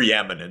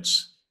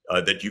preeminence,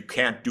 that you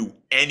can't do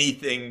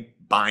anything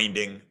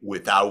binding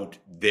without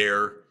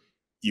their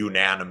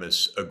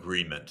unanimous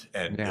agreement.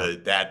 And Yeah.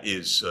 that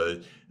is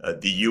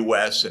the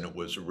US, and it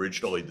was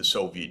originally the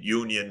Soviet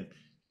Union,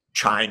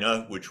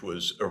 China, which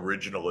was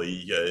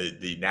originally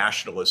the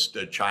nationalist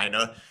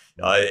China,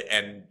 Hmm.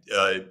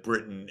 and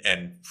Britain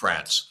and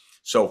France.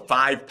 So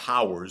 5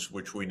 powers,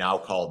 which we now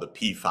call the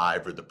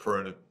P5, or the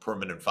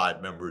permanent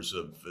 5 members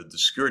of the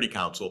Security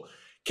Council,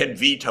 can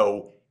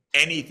veto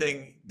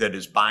anything that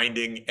is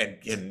binding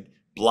and can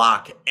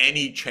block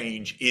any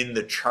change in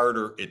the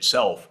charter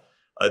itself,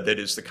 that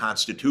is the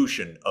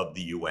Constitution of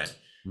the UN.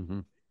 Hmm.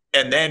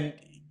 And then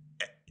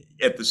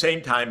at the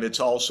same time, it's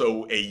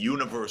also a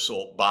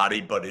universal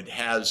body, but it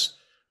has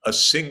a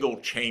single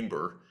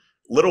chamber,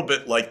 a little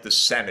bit like the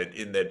Senate,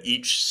 in that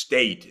each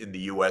state in the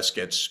US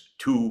gets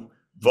 2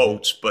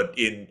 votes, but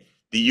in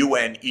the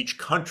UN, each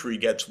country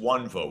gets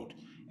 1 vote.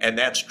 And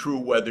that's true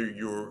whether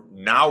you're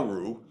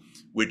Nauru,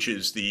 which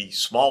is the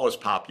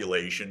smallest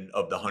population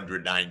of the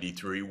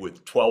 193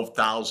 with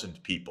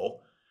 12,000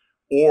 people,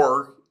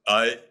 or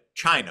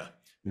China,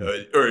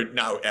 Mm. or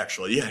now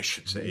actually, I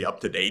should say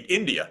up to date,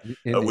 India,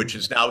 India. which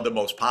is now the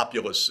most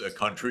populous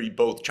country,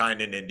 both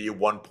China and India,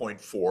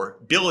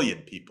 1.4 billion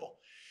people.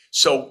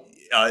 So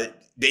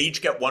they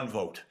each get one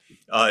vote.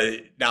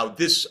 Now,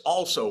 this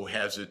also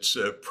has its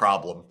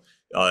problem,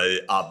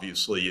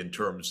 obviously, in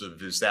terms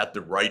of is that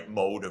the right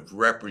mode of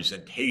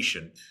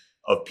representation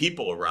of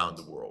people around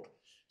the world?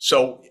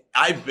 So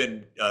I've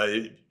been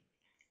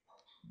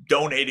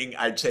donating,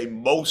 I'd say,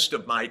 most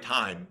of my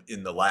time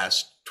in the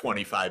last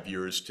 25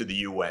 years to the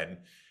UN.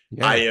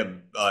 I Yeah.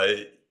 am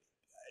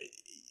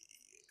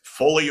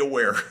fully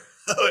aware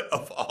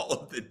of all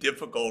of the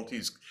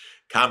difficulties,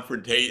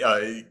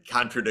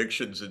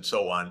 contradictions, and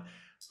so on.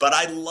 But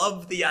I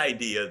love the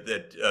idea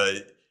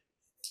that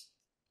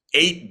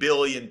 8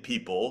 billion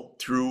people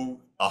through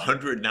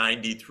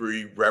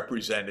 193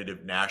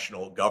 representative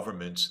national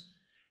governments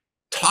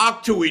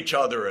talk to each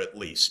other at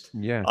least.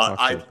 Yeah. Talk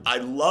to each other. I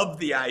love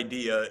the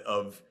idea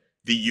of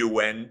the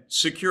UN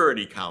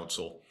Security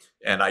Council,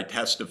 and I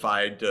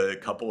testified a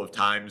couple of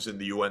times in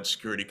the UN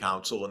Security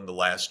Council in the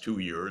last 2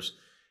 years.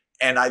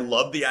 And I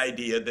love the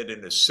idea that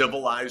in a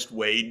civilized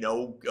way,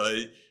 no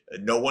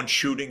one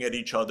shooting at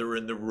each other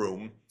in the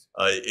room,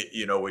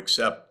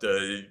 except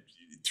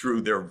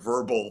through their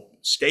verbal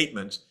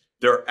statements,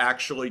 they're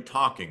actually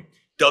talking.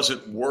 Does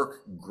it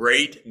work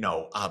great?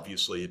 No,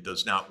 obviously it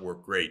does not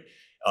work great.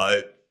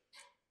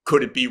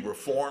 Could it be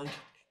reformed?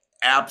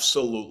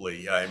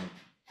 Absolutely.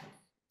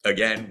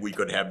 Again, we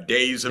could have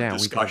days of Yeah,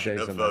 we could have discussion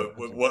days of on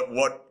that.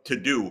 what to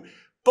do.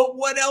 But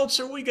what else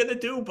are we going to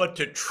do but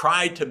to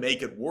try to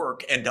make it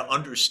work and to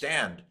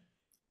understand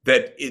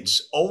that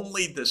it's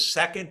only the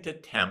second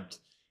attempt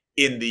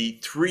in the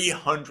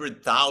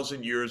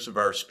 300,000 years of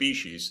our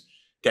species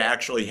to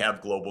actually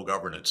have global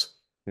governance?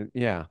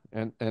 Yeah,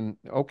 and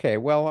okay,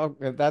 well,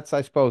 that's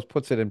I suppose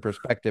puts it in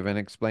perspective and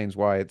explains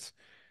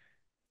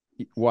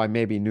why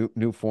maybe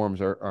new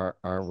forms are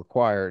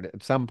required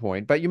at some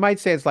point. But you might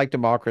say it's like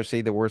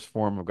democracy, the worst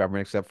form of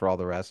government except for all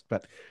the rest.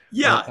 But uh,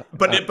 Yeah,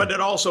 but uh, uh, it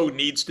also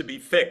needs to be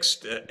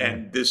fixed, yeah.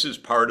 and this is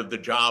part of the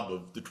job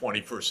of the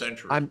 21st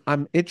century.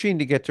 I'm itching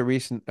to get to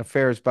recent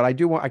affairs, but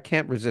I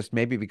can't resist,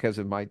 maybe because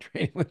of my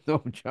training with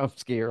Noam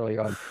Chomsky early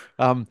on.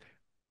 Um,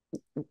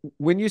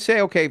 when you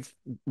say, okay,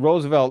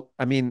 Roosevelt,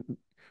 I mean,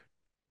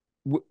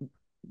 w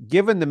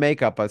given the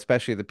makeup,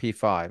 especially the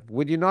P5,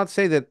 would you not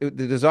say that the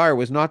desire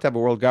was not to have a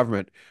world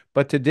government,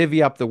 but to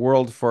divvy up the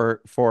world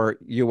for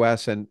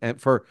U.S. and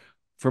for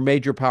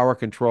major power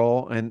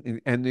control,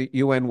 and the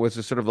UN was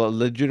a sort of a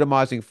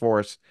legitimizing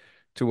force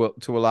to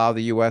allow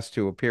the U.S.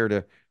 to appear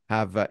to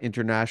have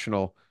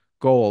international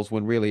goals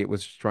when really it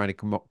was trying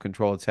to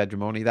control its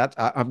hegemony.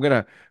 I'm going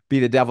to be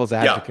the devil's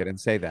Yeah, advocate and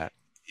say that.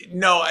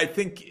 no, I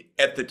think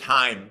at the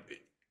time,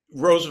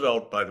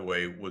 Roosevelt, by the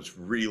way, was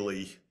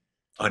really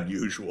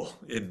unusual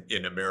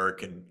in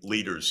American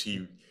leaders.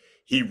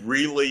 He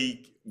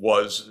really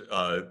was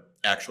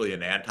actually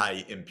an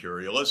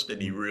anti-imperialist,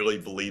 and he really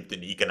believed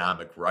in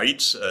economic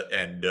rights,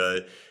 and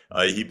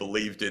he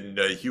believed in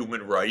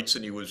human rights,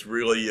 and he was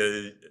really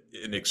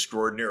an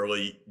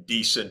extraordinarily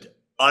decent,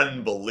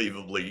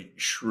 unbelievably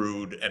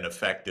shrewd and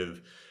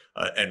effective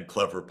and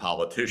clever Mm.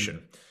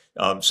 politician.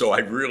 So I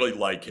really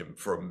like him.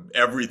 From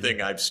Yeah.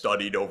 everything I've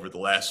studied over the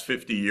last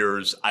 50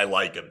 years, I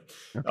like him.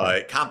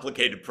 Okay.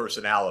 Complicated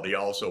personality,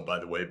 also, by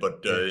the way,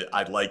 but Yeah.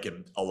 I like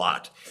him a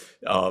lot.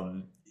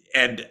 Um,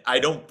 and I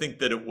don't think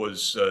that it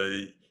was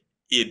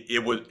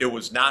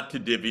not to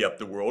divvy up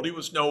the world. He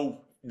was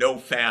no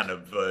fan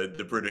of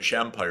the British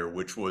Empire,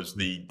 which was Mm.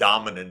 the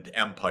dominant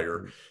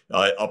empire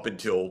Mm. up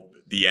until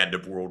the end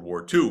of World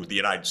War II. The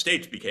United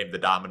States became the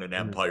dominant Mm.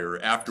 empire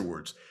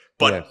afterwards.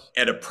 But Yes.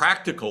 at a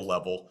practical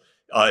level,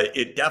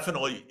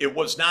 it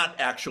was not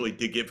actually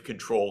to give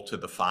control to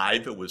the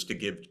five. It was to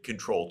give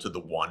control to the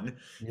one.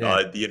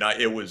 Yeah. The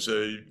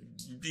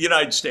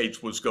United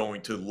States was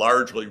going to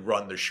largely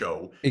run the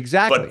show.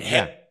 Exactly.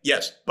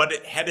 Yeah.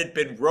 But had it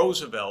been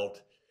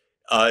Roosevelt,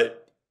 uh,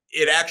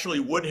 it actually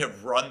would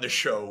have run the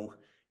show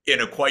in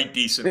a quite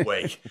decent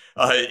way.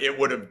 It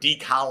would have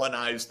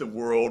decolonized the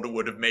world. It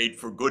would have made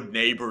for good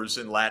neighbors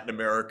in Latin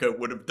America. It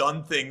would have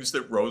done things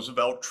that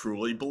Roosevelt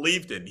truly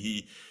believed in.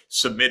 He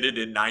submitted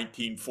in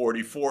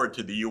 1944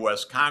 to the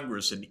U.S.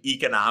 Congress an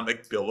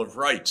economic Bill of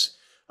Rights.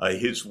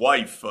 His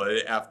wife,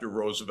 after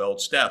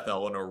Roosevelt's death,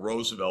 Eleanor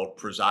Roosevelt,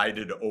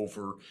 presided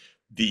over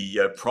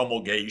the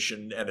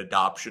promulgation and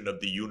adoption of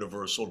the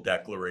Universal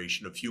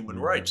Declaration of Human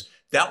Hmm. Rights.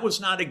 That was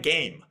not a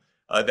game.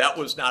 That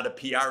was not a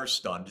PR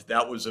stunt.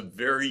 That was a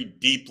very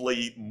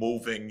deeply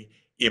moving,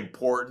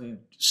 important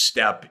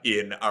step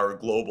in our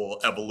global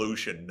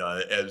evolution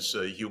as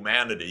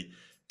humanity,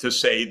 to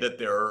say that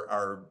there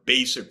are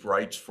basic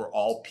rights for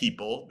all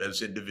people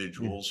as Yeah.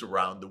 individuals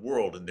around the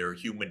world and their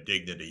human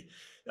dignity.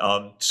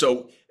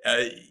 So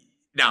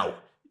now,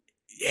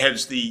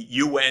 has the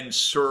UN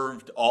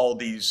served all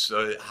these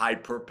high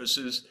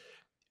purposes?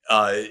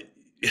 Uh,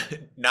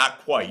 Not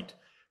quite.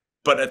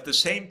 But at the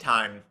same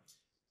time,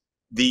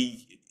 the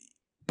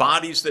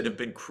bodies that have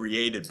been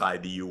created by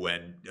the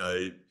UN,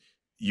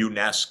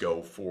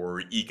 UNESCO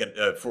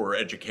for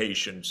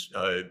education,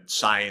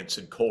 science,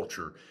 and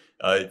culture,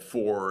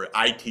 for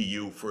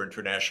ITU for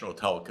international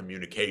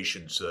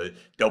telecommunications,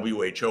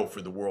 WHO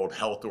for the World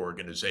Health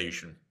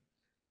Organization,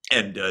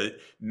 and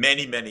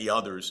many, many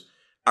others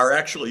are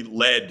actually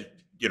led,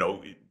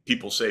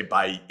 people say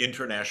by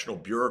international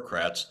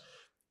bureaucrats,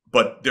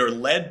 but they're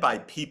led by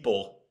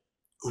people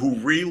who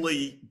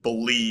really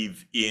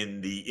believe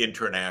in the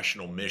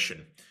international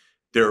mission.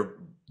 They're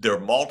they're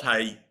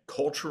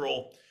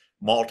multicultural,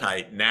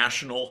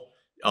 multinational,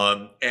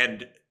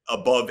 and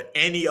above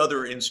any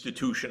other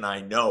institution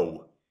I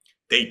know,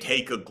 they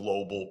take a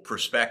global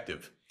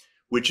perspective,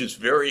 which is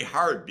very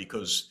hard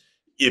because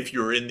if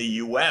you're in the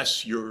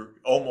US, you're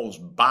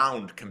almost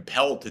bound,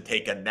 compelled to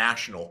take a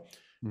national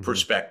Hmm.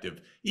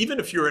 perspective. Even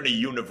if you're in a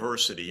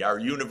university, our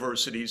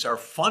universities are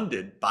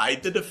funded by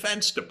the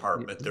Defense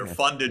Department, they're Yes.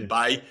 funded Yes.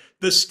 by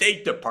the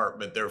State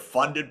Department, they're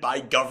funded by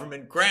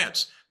government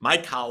grants. My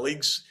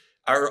colleagues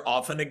are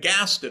often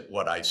aghast at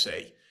what I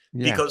say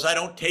Yeah. because I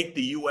don't take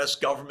the US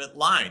government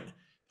line.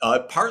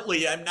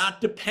 Partly I'm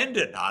not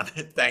dependent on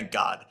it, thank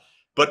God.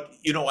 But,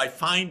 I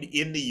find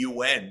in the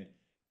UN,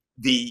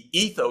 the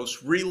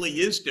ethos really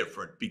is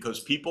different because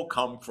people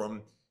come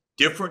from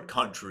different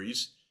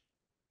countries.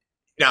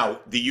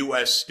 Now, the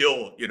US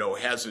still,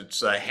 has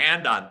its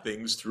hand on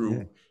things Yeah.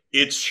 through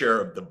its share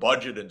of the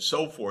budget and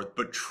so forth.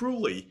 But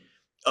truly,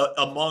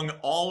 among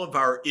all of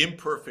our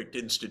imperfect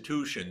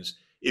institutions,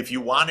 if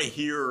you want to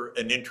hear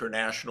an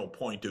international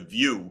point of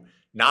view,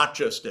 not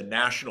just a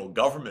national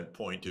government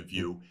point of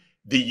view,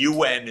 the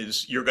UN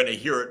you're going to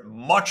hear it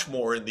much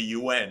more in the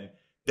UN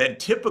than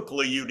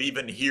typically you'd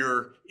even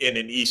hear in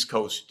an East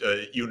Coast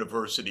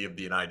university of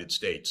the United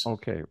States.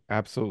 Okay,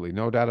 absolutely.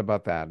 No doubt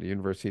about that. The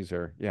universities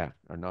are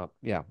not,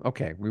 yeah,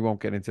 okay, we won't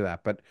get into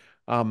that. But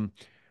um,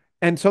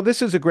 and so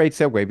this is a great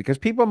segue because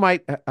people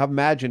might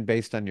imagine,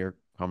 based on your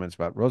comments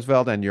about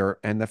Roosevelt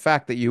and the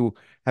fact that you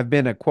have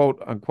been a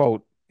quote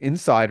unquote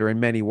insider in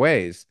many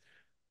ways,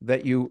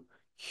 that you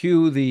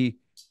hew the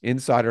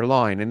insider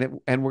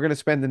line. And we're going to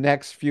spend the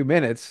next few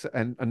minutes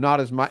and not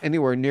as much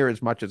anywhere near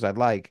as much as I'd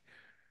like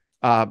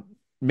uh,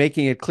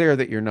 making it clear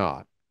that you're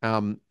not.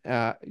 We're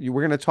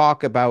going to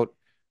talk about.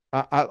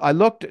 I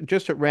looked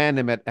just at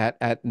random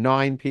at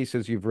nine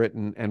pieces you've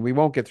written, and we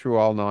won't get through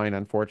all nine,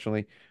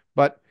 unfortunately.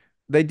 But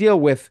they deal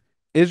with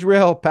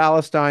Israel,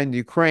 Palestine,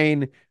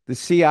 Ukraine, the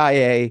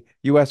CIA,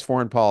 U.S.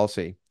 foreign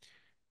policy,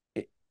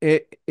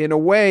 in a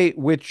way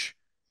which,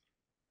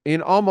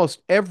 in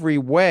almost every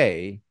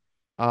way,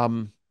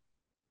 um,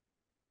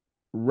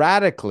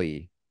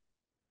 radically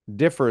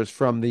differs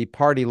from the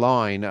party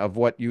line of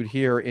what you'd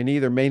hear in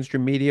either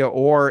mainstream media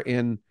or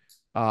in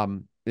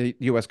the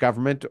U.S.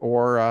 government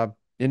or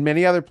in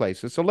many other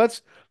places. So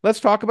let's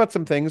talk about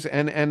some things.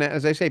 And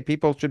as I say,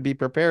 people should be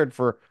prepared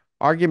for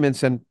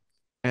arguments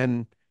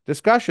and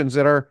discussions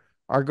that are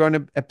going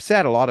to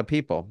upset a lot of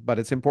people, but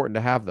it's important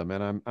to have them.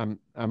 And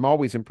I'm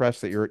always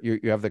impressed that you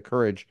have the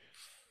courage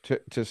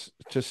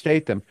to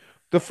state them.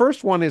 The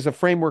first one is a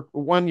framework,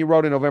 one you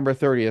wrote in November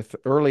 30th,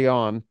 early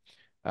on,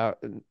 uh,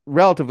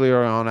 relatively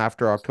early on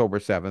after October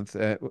 7th,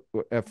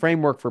 a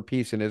framework for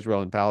peace in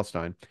Israel and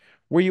Palestine,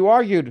 where you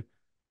argued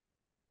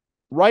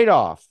right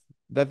off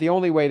that the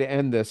only way to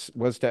end this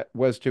was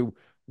to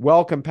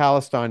welcome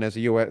Palestine as a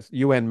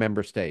UN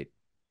member state.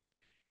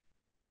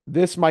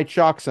 This might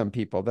shock some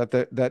people that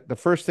the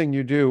first thing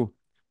you do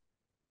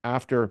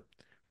after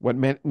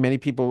many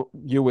people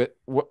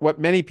what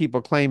many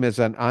people claim is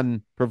an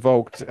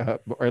unprovoked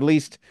or at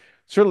least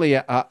certainly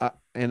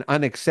an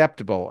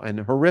unacceptable and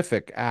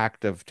horrific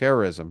act of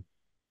terrorism,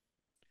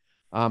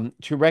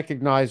 to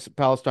recognize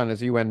Palestine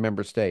as a UN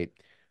member state,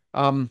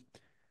 um,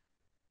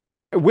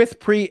 with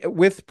pre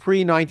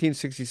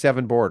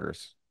 1967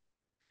 borders.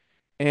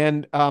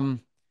 And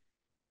um,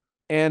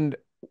 and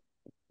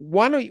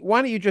why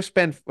don't you just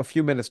spend a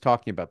few minutes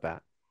talking about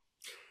that?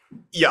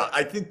 Yeah,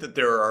 I think that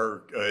there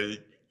are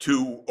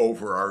two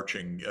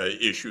overarching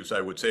issues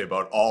I would say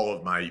about all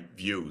of my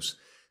views.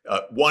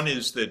 One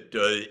is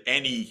that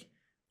any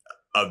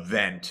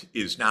event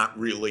is not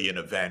really an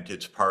event,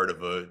 it's part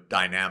of a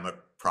dynamic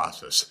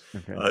process.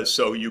 Okay.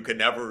 So you can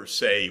never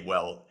say,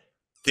 well,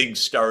 things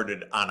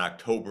started on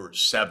October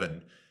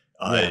 7,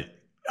 uh, Yeah.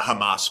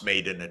 Hamas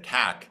made an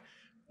attack,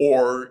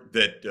 or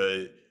that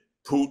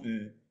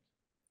Putin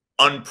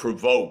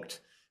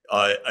unprovoked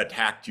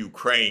attacked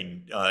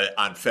Ukraine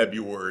on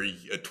February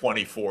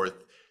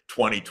 24th,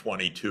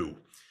 2022.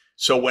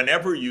 So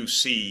whenever you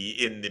see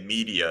in the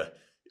media,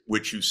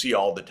 which you see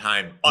all the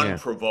time, Yeah.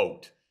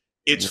 unprovoked,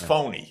 it's Yeah.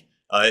 phony.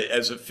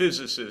 As a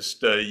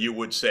physicist, you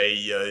would say,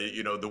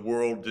 the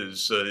world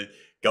is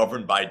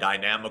governed by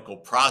dynamical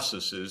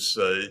processes.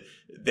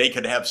 They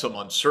could have some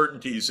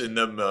uncertainties in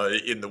them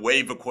in the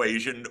wave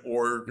equation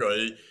or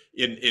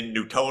in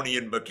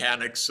Newtonian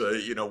mechanics.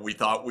 We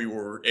thought we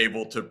were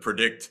able to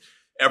predict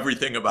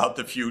everything about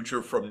the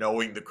future from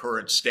knowing the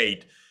current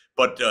state.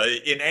 But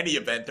in any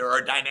event, there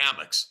are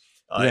dynamics,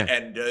 Yeah.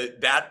 and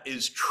that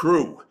is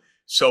true.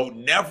 So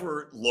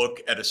never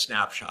look at a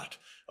snapshot.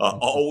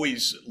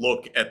 Always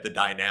look at the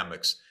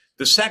dynamics.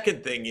 The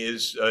second thing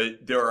is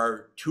there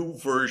are two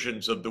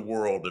versions of the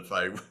world, if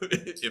I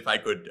if I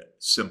could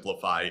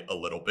simplify a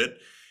little bit.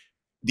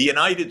 The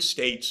United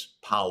States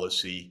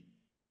policy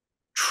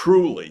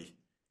truly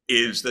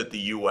is that the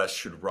U.S.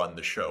 should run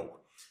the show.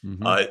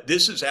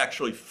 This is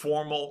actually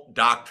formal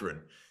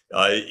doctrine.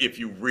 If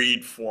you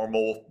read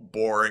formal,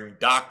 boring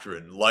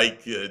doctrine,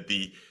 like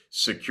the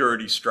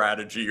security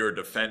strategy or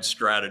defense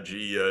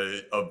strategy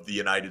of the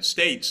United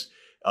States,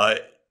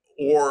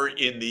 or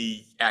in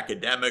the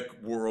academic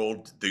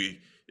world, the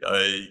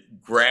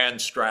grand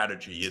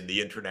strategy in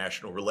the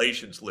international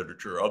relations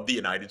literature of the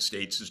United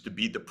States is to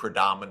be the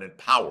predominant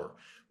power,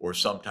 or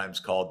sometimes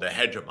called the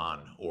hegemon,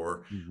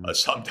 or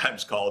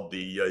sometimes called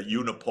the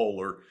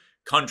unipolar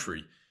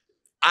country.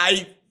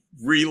 I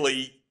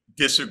really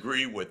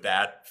disagree with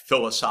that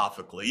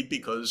philosophically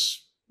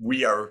because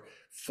we are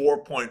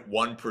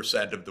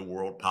 4.1% of the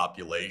world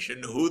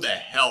population. Who the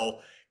hell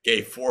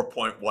gave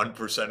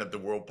 4.1% of the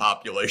world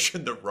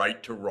population the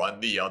right to run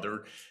the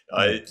other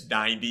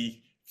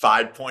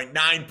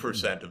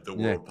 95.9% of the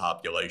world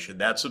population?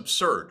 That's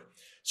absurd.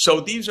 So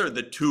these are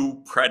the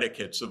two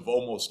predicates of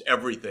almost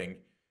everything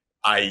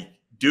I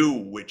do,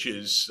 which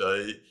is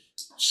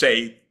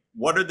say,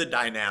 what are the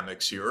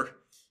dynamics here?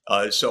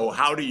 So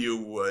how do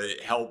you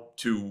help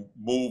to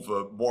move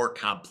a more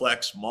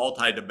complex,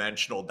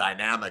 multidimensional,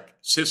 dynamic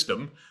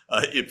system,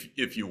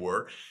 if you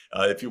want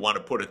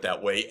to put it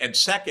that way? And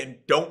second,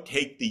 don't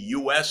take the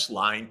U.S.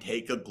 line,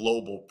 take a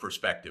global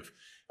perspective,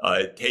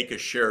 take a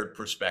shared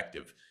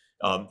perspective.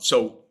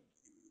 So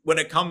when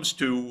it comes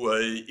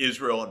to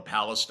Israel and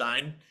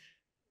Palestine,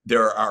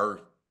 there are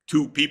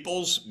two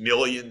peoples,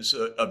 millions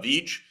of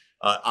each,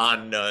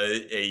 on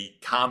a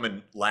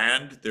common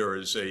land. There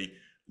is a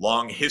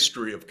long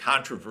history of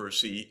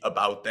controversy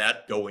about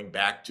that, going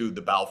back to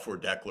the Balfour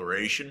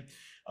Declaration.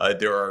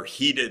 There are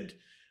heated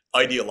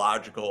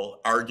ideological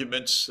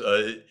arguments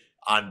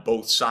on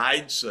both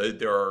sides.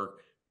 There are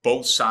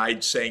both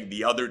sides saying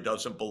the other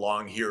doesn't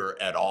belong here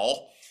at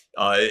all.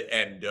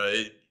 And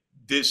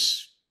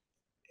this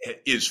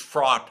is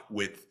fraught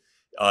with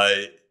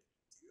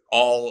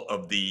all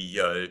of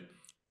the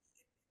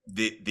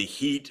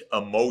heat,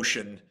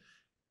 emotion,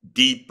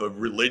 deep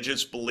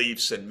religious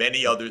beliefs, and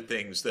many other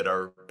things that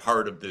are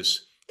part of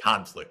this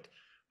conflict.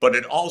 But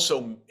it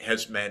also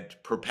has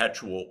meant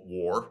perpetual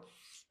war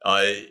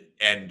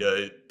and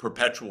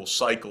perpetual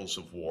cycles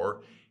of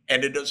war.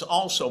 And it has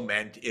also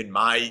meant, in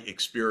my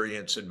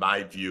experience, in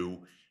my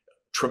view,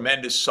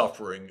 tremendous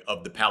suffering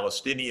of the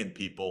Palestinian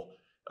people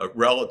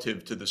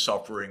relative to the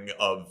suffering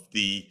of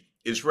the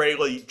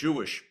Israeli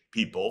Jewish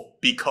people,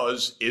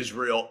 because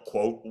Israel,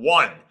 quote,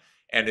 won.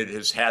 And it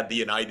has had the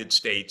United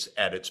States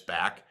at its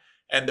back.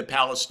 And the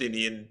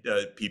Palestinian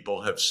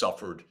people have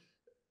suffered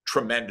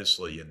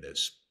tremendously in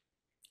this.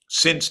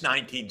 Since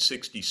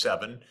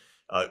 1967,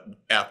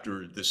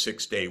 after the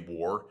Six-Day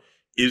War,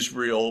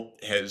 Israel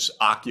has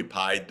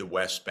occupied the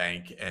West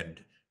Bank and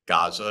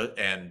Gaza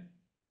and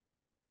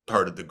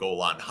part of the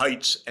Golan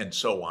Heights and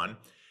so on.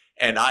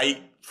 And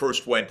I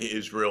first went to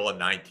Israel in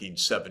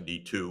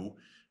 1972.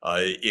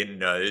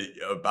 In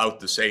about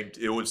the same,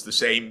 it was the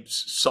same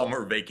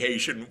summer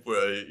vacation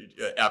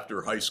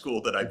after high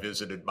school that I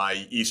visited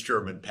my East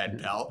German pen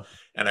pal.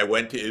 And I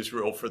went to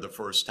Israel for the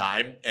first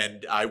time,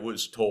 and I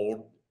was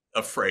told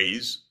a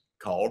phrase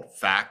called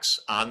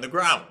facts on the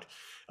ground,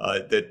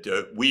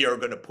 that we are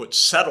going to put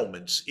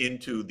settlements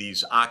into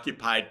these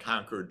occupied,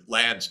 conquered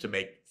lands to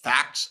make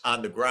facts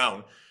on the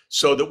ground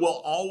so that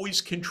we'll always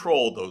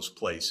control those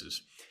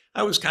places.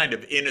 I was kind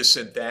of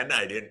innocent then.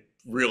 I didn't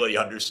really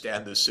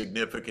understand the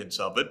significance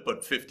of it,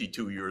 but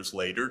 52 years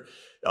later,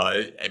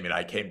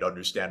 I came to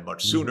understand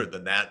much sooner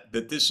than that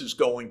this is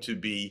going to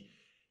be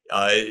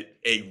a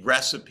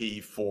recipe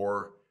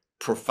for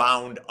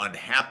profound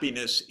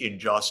unhappiness,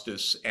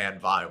 injustice, and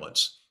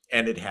violence,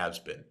 and it has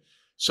been.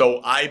 So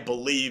I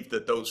believe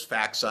that those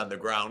facts on the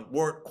ground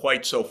weren't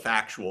quite so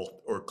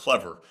factual or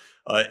clever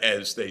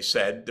as they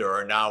said. There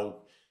are now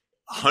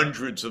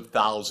hundreds of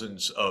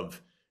thousands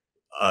of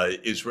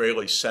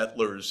Israeli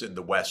settlers in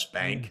the West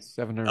Bank.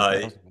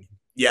 700,000.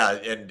 Yeah,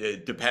 and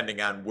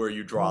depending on where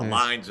you draw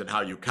lines and how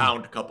you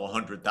count, a couple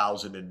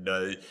 100,000 in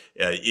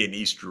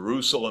East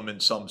Jerusalem in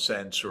some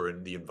sense, or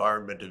in the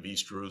environment of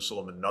East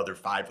Jerusalem, and another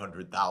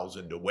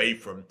 500,000 away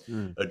from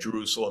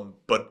Jerusalem.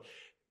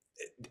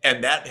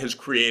 And that has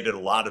created a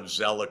lot of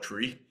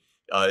zealotry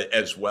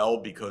as well,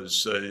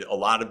 because a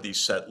lot of these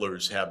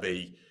settlers have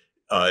a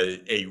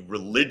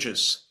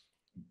religious,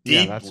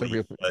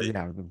 deeply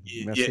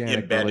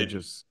embedded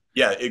religious.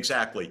 Yeah,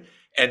 exactly.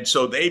 And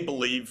so they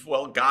believe,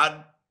 well,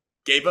 God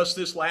gave us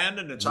this land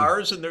and it's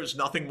ours, and there's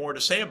nothing more to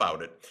say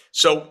about it.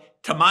 So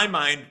to my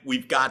mind,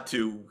 we've got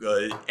to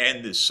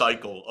end this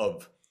cycle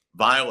of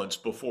violence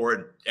before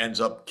it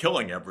ends up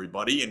killing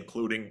everybody,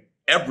 including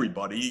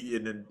everybody,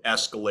 in an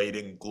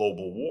escalating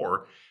global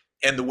war.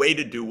 And the way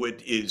to do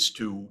it is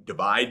to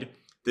divide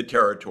the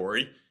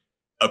territory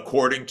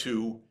according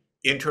to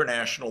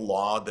international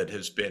law that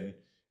has been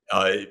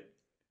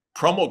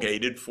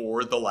promulgated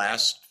for the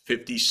last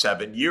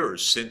 57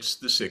 years since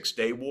the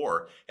Six-Day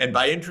War. And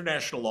by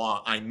international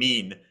law, I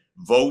mean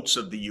votes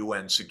of the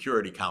UN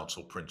Security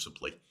Council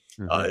principally,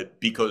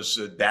 because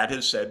that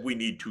has said we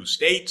need two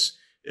states.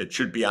 It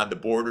should be on the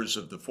borders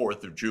of the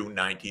 4th of June,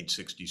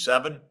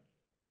 1967.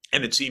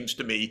 And it seems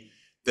to me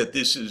that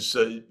this is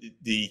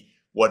the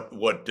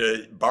what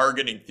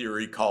bargaining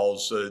theory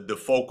calls the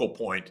focal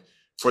point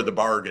for the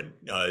bargain.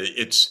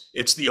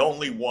 It's the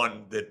only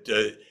one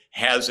that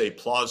has a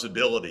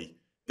plausibility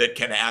that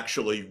can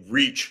actually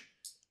reach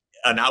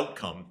an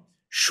outcome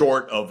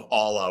short of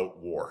all-out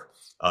war.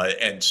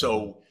 And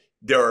so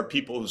there are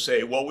people who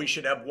say, well, we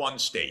should have one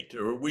state,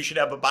 or we should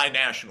have a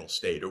binational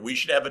state, or we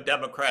should have a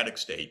democratic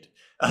state.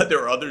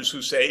 There are others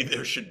who say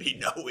there should be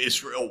no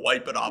Israel,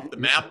 wipe it off the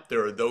map.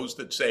 There are those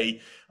that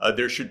say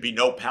there should be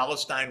no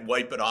Palestine,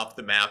 wipe it off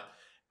the map.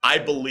 I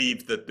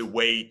believe that the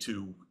way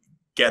to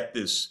get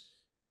this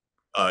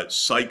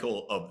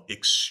cycle of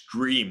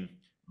extreme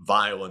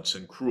violence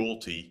and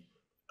cruelty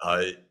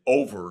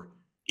over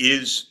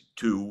is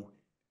to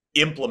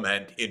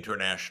implement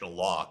international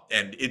law.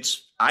 And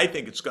I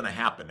think it's going to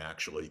happen,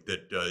 actually,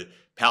 that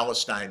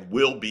Palestine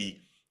will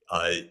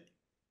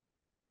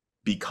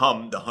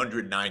become the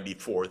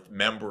 194th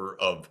member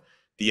of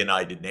the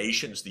United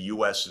Nations. The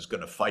U.S. is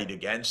going to fight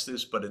against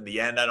this, but in the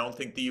end, I don't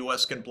think the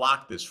U.S. can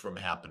block this from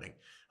happening.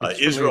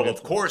 Israel,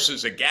 of course,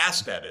 is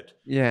aghast at it.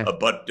 Yeah.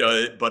 But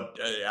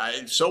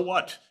so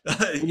what?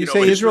 When you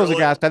say Israel's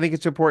aghast, I think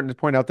it's important to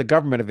point out the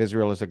government of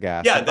Israel is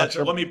aghast. Yeah,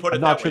 let me put it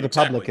that way. I'm not sure the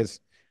public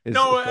is.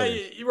 No,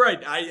 you're right.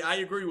 I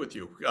agree with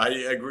you. I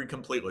agree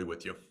completely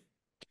with you.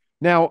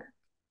 Now,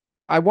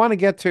 I want to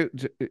get to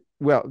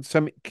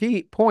some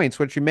key points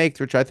which you make,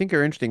 which I think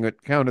are interesting,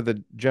 that counter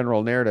the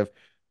general narrative.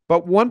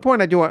 But one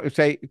point I do want to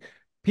say,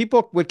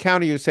 people would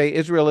counter you, say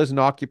Israel isn't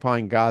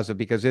occupying Gaza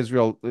because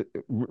Israel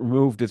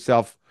removed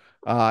itself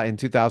in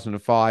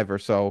 2005 or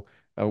so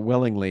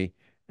willingly,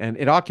 and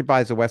it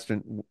occupies the West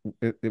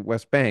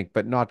Bank,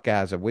 but not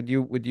Gaza. Would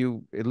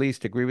you at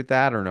least agree with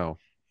that or no?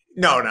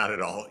 No, not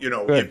at all.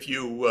 Good.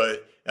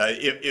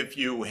 If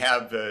you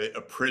have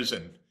a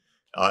prison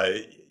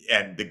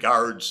and the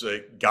guards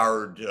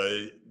guard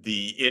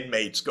the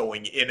inmates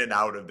going in and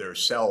out of their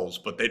cells,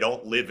 but they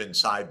don't live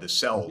inside the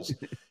cells,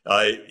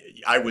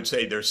 I would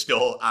say they're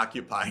still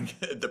occupying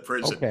the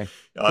prison. Okay.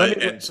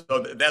 And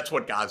so that's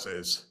what Gaza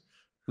is.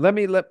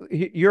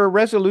 Your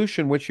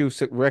resolution, which you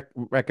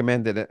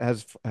recommended, it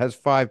has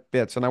 5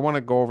 bits, and I want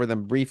to go over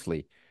them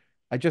briefly.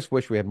 I just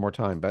wish we had more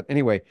time. But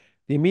anyway,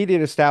 the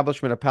immediate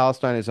establishment of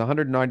Palestine is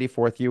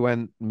 194th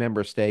UN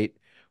member state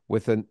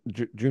with a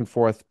June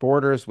 4th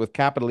borders with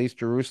capital East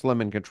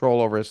Jerusalem and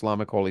control over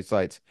Islamic holy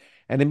sites.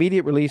 An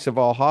immediate release of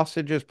all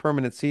hostages,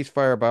 permanent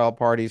ceasefire by all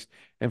parties,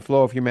 and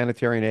flow of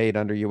humanitarian aid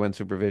under UN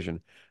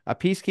supervision. A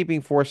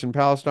peacekeeping force in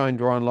Palestine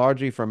drawn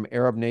largely from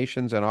Arab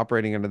nations and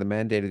operating under the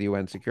mandate of the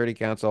UN Security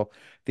Council.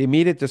 The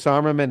immediate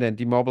disarmament and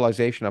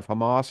demobilization of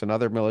Hamas and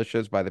other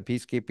militias by the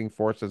peacekeeping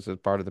forces as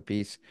part of the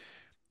peace.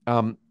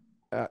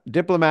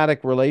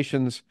 Diplomatic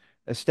relations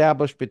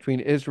established between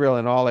Israel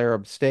and all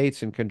Arab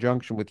states in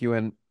conjunction with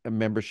UN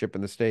membership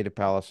in the state of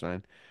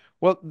Palestine.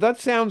 Well, that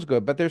sounds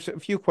good, but there's a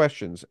few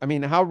questions. I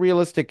mean, how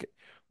realistic?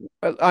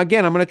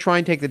 Again, I'm going to try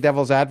and take the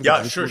devil's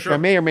advocate, which I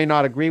may or may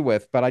not agree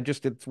with, but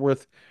it's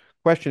worth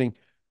questioning.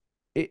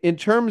 In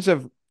terms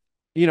of,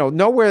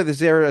 nowhere is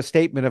there a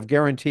statement of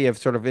guarantee of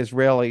sort of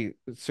Israeli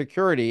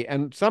security,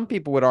 and some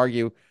people would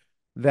argue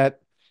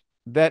that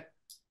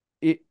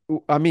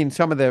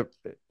some of the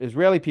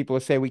Israeli people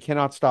say we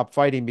cannot stop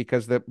fighting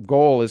because the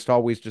goal is to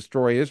always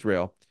destroy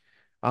Israel.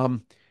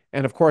 And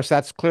of course,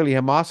 that's clearly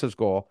Hamas's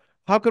goal.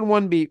 How can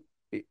one be,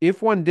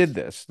 if one did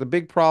this, the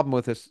big problem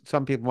with this,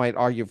 some people might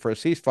argue for a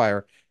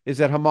ceasefire, is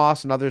that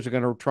Hamas and others are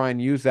going to try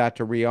and use that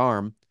to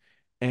rearm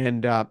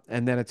and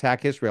then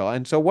attack Israel.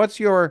 And so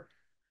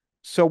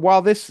so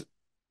while this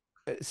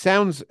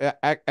sounds,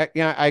 I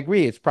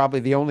agree, it's probably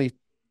the only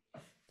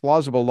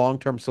plausible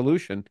long-term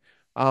solution.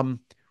 How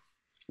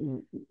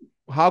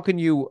can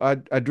you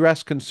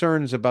address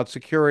concerns about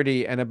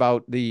security and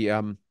about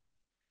the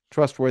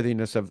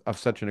trustworthiness of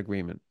such an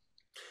agreement?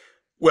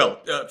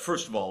 Well,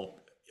 first of all,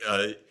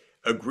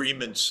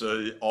 agreements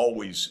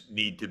always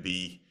need to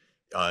be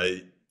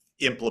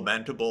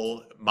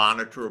implementable,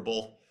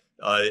 monitorable,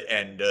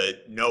 and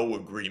no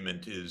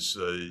agreement is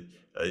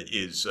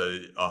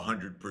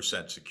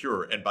 100%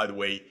 secure. And by the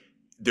way,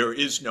 there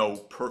is no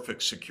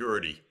perfect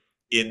security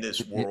in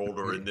this world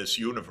or in this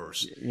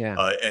universe. Yeah.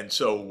 And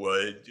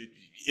so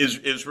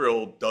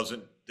Israel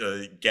doesn't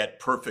get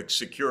perfect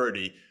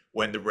security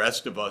when the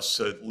rest of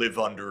us live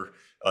under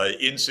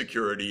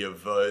insecurity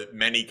of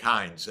many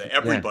kinds.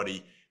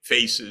 Everybody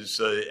faces,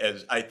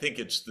 as I think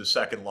it's the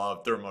second law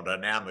of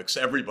thermodynamics,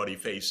 everybody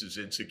faces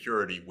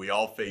insecurity. We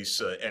all face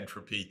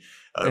entropy.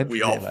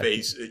 We all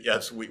face,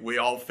 we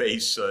all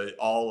face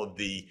all of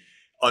the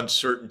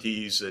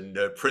uncertainties and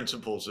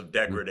principles of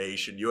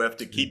degradation. You have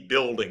to keep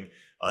building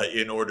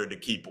in order to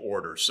keep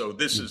order. So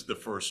this is the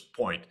first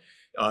point.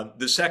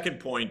 The second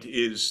point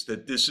is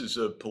that this is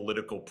a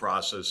political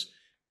process,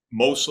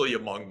 mostly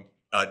among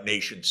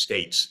nation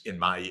states, in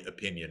my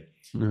opinion,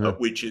 Mhm.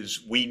 which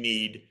is we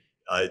need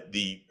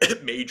the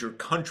major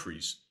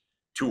countries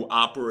to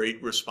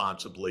operate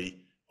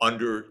responsibly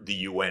under the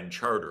UN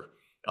Charter.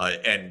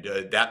 And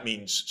that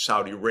means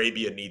Saudi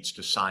Arabia needs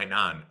to sign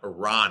on,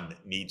 Iran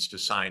needs to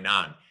sign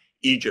on,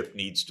 Egypt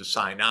needs to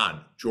sign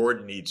on,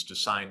 Jordan needs to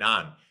sign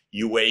on,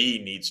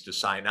 UAE needs to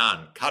sign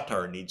on,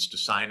 Qatar needs to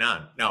sign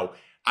on. Now,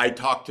 I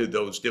talk to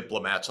those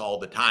diplomats all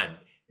the time.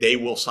 They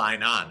will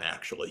sign on,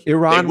 actually. They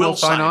Iran will will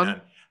sign sign on?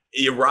 on.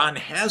 Iran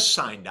has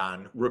signed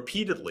on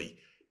repeatedly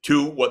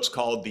to what's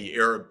called the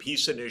Arab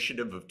Peace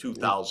Initiative of Doesn't.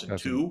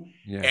 2002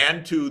 Yeah.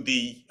 and to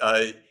the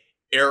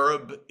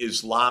Arab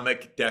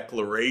Islamic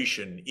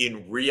Declaration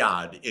in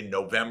Riyadh in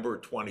November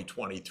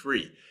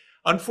 2023.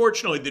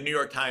 Unfortunately, the New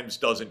York Times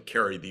doesn't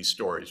carry these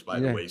stories, by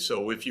the Yeah. way.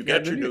 So if you Yeah.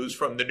 get your news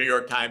from the New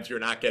York Times, you're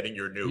not getting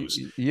your news.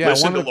 Yeah.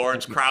 Listen One to of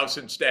Lawrence Krauss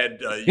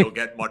instead. You'll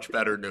get much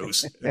better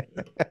news.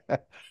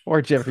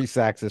 or Jeffrey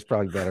Sachs is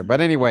probably better. But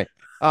anyway,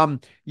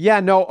 yeah,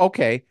 no,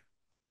 okay.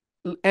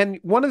 And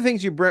one of the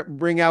things you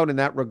bring out in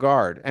that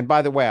regard, and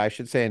by the way, I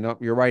should say, no,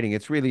 you're writing,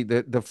 it's really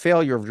the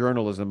failure of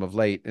journalism of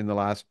late in the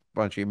last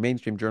bunch of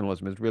mainstream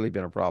journalism has really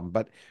been a problem.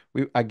 But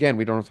we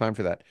don't have time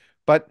for that.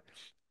 But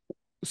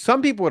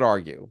some people would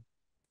argue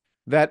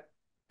that,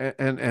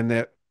 and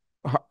that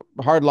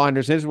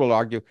hardliners in Israel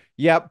argue,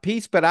 yeah,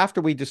 peace, but after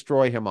we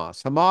destroy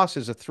Hamas. Hamas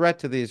is a threat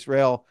to the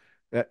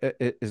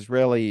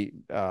Israeli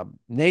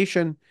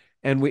nation,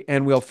 and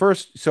we'll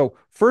first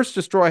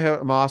destroy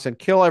Hamas and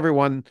kill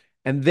everyone,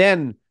 and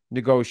then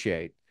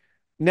negotiate.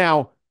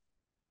 Now,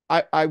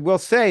 I will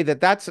say that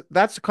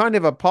that's kind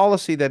of a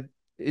policy that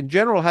in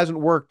general hasn't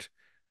worked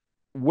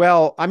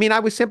well. I mean, I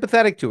was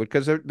sympathetic to it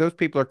because those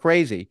people are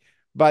crazy,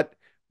 but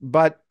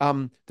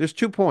there's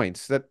 2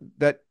 points that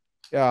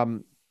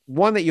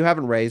one that you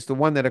haven't raised, the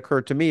one that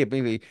occurred to me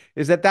immediately,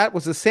 is that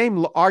was the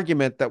same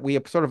argument that we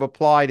have sort of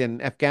applied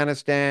in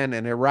Afghanistan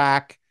and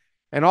Iraq,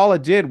 and all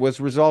it did was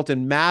result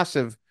in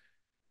massive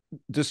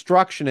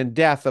destruction and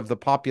death of the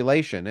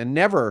population and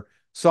never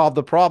solved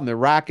the problem.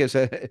 Iraq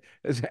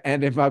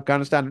and in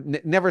Afghanistan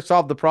never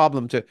solved the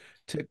problem to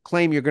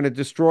claim you're going to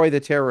destroy the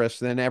terrorists,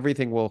 then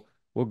everything will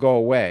go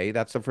away.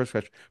 That's the first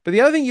question. But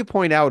the other thing you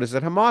point out is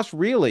that Hamas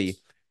really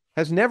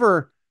has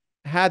never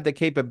had the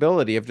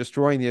capability of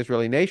destroying the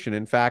Israeli nation.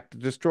 In fact,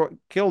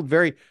 killed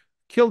very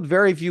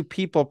few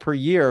people per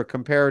year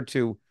compared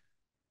to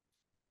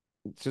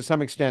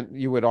some extent,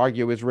 you would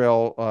argue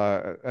Israel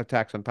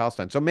attacks on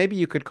Palestine. So maybe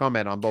you could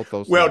comment on both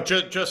those Well,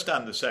 things. just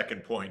on the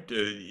second point,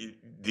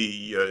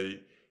 the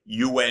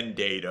UN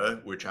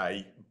data, which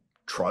I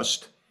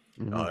trust,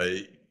 Hmm. uh,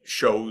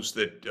 shows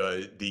that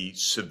the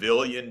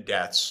civilian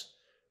deaths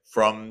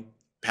from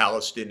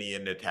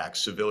Palestinian attacks,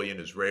 civilian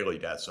Israeli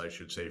deaths, I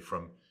should say,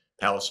 from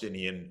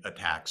Palestinian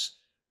attacks,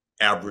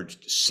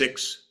 averaged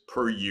 6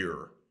 per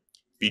year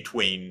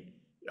between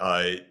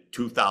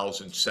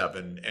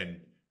 2007 and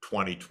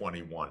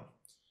 2021.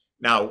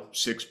 Now,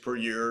 6 per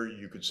year,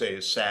 you could say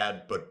is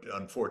sad, but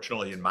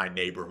unfortunately, in my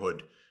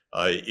neighborhood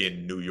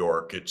in New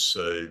York, it's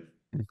a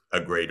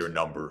greater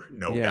number,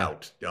 no Yeah.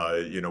 doubt.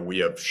 We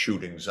have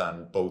shootings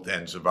on both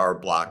ends of our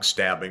block,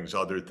 stabbings,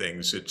 other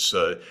things.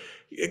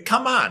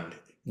 Come on,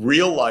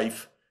 real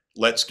life.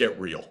 Let's get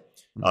real.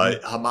 Hmm.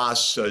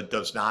 Hamas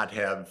does not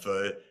have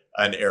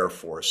an air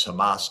force.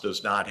 Hamas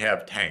does not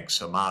have tanks.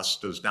 Hamas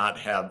does not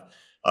have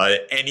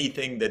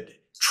anything that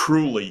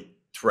truly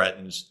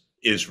threatens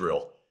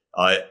Israel.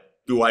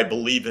 Do I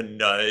believe in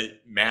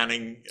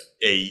manning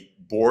a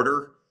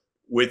border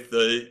with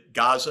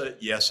Gaza?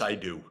 Yes, I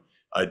do.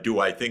 Do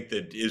I think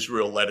that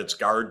Israel let its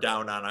guard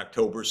down on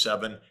October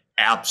 7?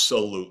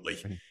 Absolutely.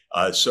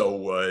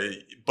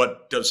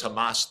 But does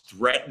Hamas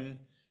threaten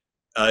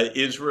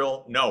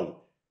Israel? No.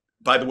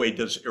 By the way,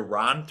 does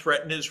Iran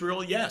threaten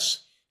Israel?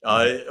 Yes.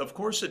 Hmm. Of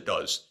course it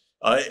does.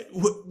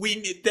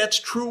 That's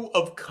true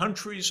of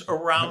countries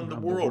around the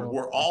Around the world. world.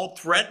 We're all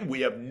threatened.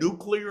 We have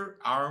nuclear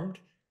armed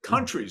Mhm.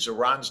 countries.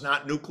 Iran's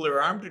not nuclear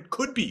armed. It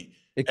could be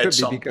It at could be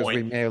some because point.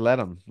 we may have let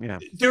them. Yeah.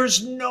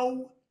 There's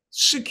no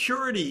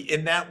security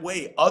in that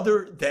way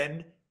other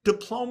than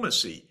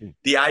diplomacy. Mm.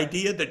 The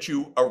idea that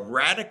you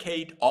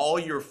eradicate all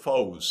your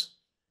foes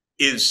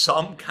is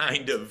some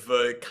kind of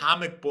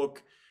comic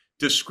book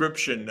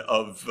description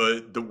of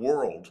the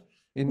world,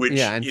 Yeah. which In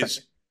fact,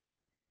 is,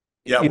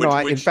 yeah, in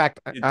which fact,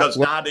 it does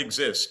not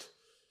exist.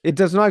 it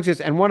does not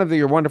exist. And one of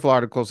your wonderful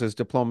articles is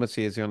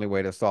diplomacy is the only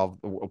way to solve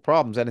the world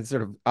problems. And it's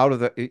sort of out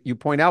of you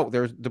point out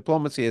there's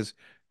diplomacy has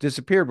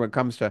disappeared when it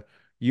comes to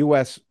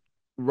U.S.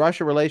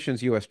 Russia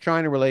relations, U.S.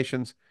 China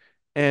relations.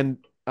 And,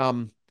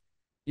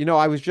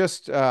 I was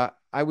just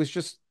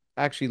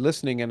actually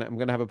listening, and I'm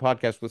going to have a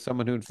podcast with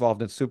someone who's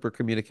involved in super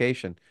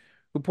communication,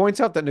 who points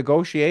out that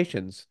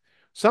negotiations,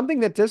 something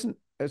that doesn't,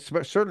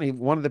 certainly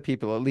one of the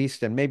people at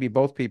least, and maybe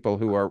both people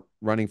who are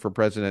running for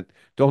president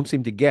don't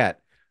seem to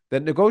get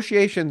that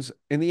negotiations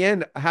in the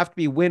end have to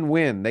be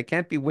win-win. They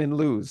can't be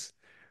win-lose.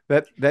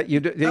 That you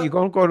Uh,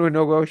 don't go to a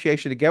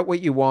negotiation to get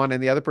what you want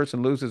and the other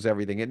person loses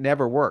everything. It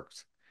never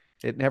works.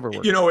 It never You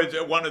works. know, it's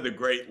one of the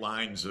great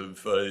lines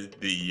of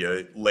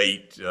the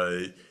late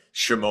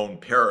Shimon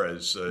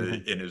Peres, Hmm.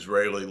 an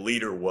Israeli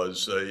leader,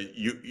 was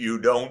you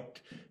don't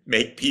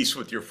make peace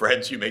with your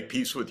friends, you make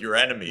peace with your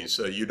enemies.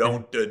 You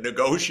don't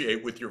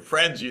negotiate with your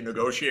friends, you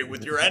negotiate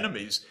with your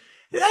enemies.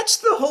 That's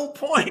the whole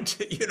point,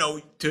 you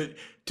know,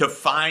 to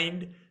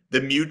find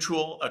the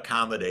mutual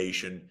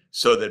accommodation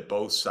so that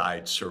both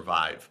sides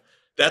survive.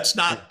 That's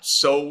Yeah. not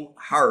so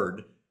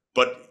hard,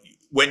 but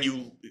when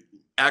you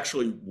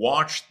actually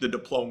watch the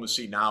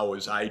diplomacy now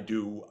as I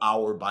do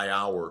hour by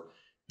hour,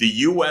 the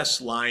US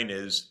line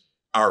is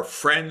our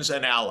friends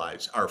and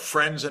allies, our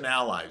friends and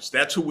allies.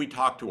 That's who we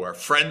talk to, our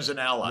friends and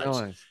allies.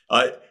 Realize.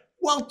 Uh,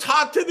 well,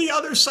 talk to the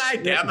other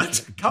side, Yeah. damn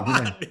it. Come Yeah.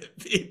 on.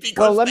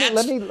 Well, Because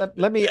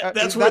let me.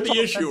 that's where That's the all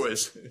issue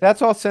is.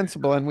 that's all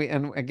sensible,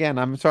 and again,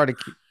 I'm sorry to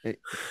keep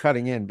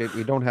cutting in, but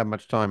we don't have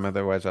much time.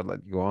 Otherwise, I'd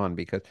let you go on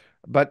because.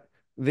 But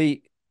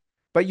the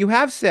but you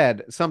have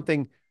said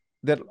something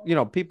that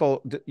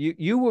people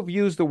you have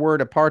used the word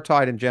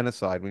apartheid and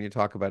genocide when you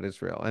talk about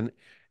Israel,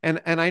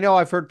 and I know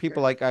I've heard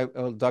people like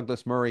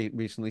Douglas Murray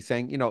recently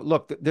saying,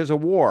 look, there's a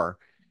war,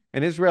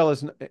 and Israel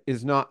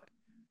is not.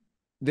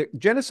 The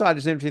genocide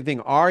is an interesting thing.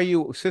 Are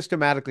you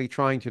systematically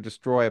trying to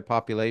destroy a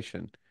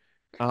population?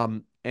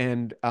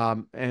 And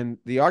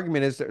the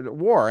argument is that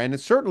war, and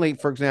it's certainly,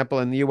 for example,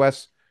 in the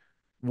U.S.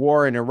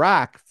 war in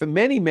Iraq, for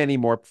many, many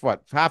more,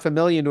 what,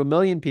 500,000 to 1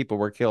 million people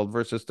were killed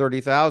versus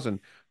 30,000.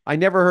 I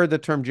never heard the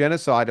term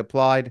genocide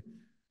applied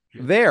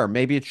there.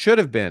 Maybe it should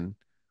have been,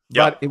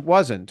 but Yep. it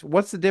wasn't.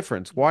 What's the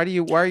difference? Why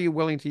are you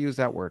willing to use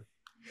that word?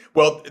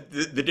 Well,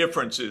 the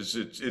difference is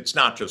it's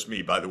not just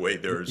me, by the way.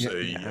 There's Yeah,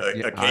 yeah,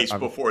 yeah. a case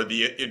before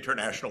the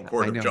International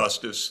Court I of know.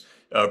 Justice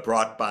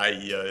brought by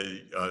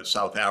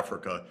South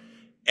Africa.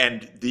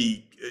 And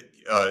the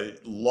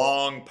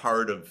long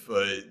part of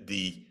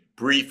the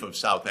brief of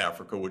South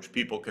Africa, which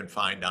people can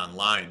find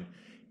online,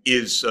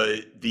 is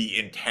the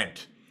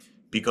intent.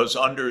 Because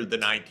under the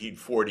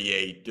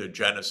 1948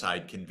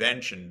 Genocide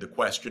Convention, the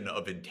question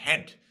of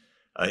intent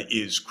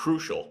is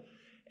crucial.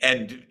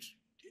 And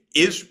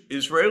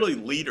Israeli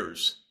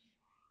leaders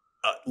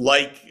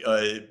like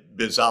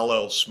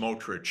Bezalel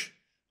Smotrich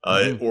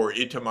Hmm. or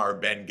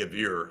Itamar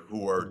Ben-Gvir,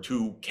 who are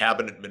two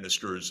cabinet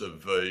ministers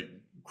of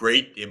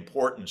great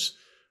importance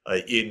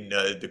in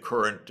the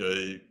current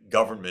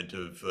government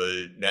of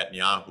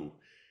Netanyahu,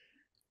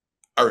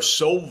 are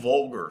so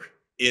vulgar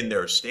in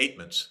their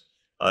statements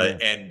Yeah.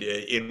 and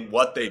in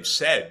what they've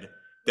said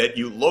that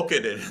you look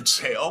at it and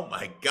say, oh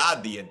my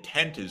God, the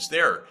intent is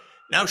there.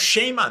 Now,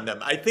 shame on them.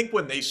 I think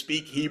when they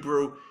speak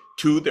Hebrew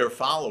to their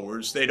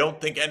followers, they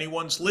don't think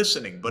anyone's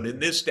listening. But in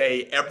this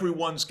day,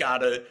 everyone's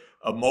got a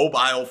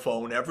mobile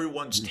phone,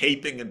 everyone's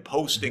taping and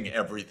posting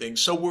everything.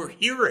 So we're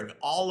hearing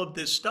all of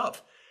this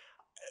stuff.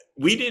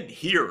 We didn't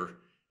hear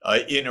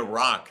in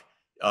Iraq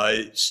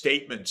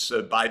statements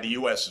by the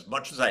U.S. As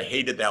much as I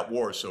hated that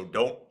war, so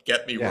don't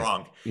get me Yeah.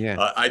 wrong.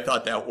 Yeah. I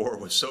thought that war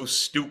was so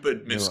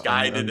stupid,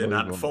 misguided, and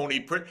on Unbelievable. phony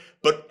print.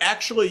 But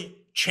actually,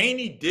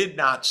 Cheney did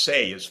not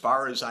say, as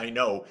far as I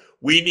know,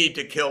 we need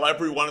to kill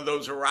every one of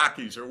those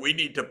Iraqis, or we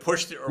need to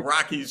push the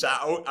Iraqis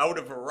out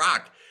of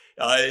Iraq.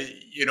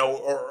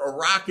 Or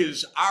Iraq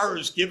is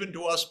ours, given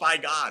to us by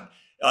God.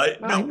 He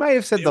No, might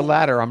have said the it,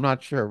 latter. I'm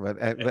not sure,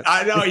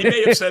 I know he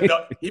may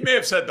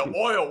have said the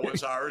oil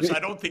was ours. I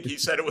don't think he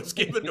said it was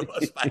given to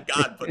us by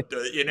God. But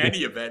in any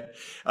event,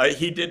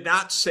 he did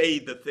not say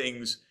the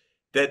things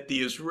that the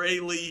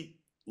Israeli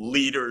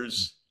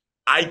leaders,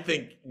 I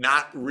think,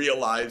 not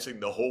realizing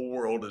the whole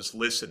world is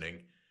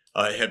listening,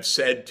 have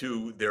said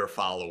to their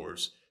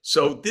followers.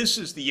 So but this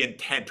is the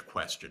intent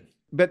question.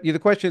 but the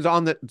question is,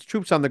 on the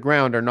troops on the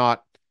ground are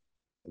not.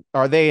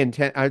 Are they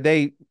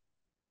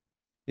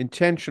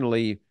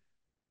intentionally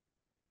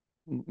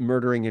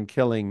murdering and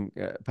killing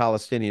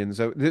Palestinians?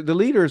 The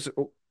leaders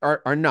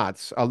are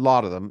nuts. A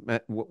lot of them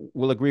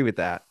will agree with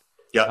that.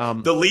 Yeah,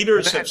 Um, the and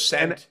leaders have and and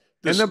sent and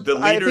this. The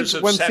I think leaders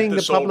have when sent seeing the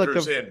the public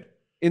soldiers of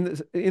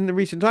in. in the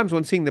recent times,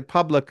 when seeing the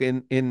public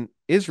in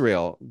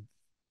Israel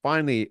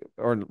finally,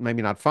 or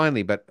maybe not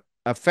finally, but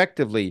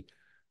effectively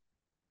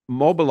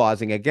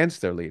mobilizing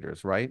against their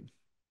leaders, right?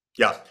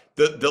 Yeah,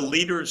 the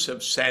leaders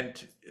have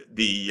sent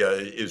the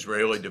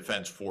Israeli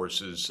Defense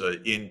Forces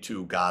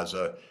into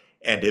Gaza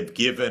and have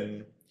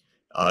given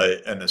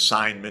an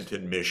assignment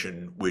and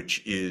mission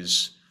which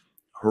is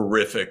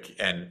horrific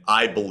and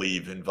I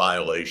believe in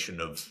violation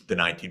of the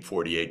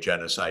 1948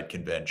 Genocide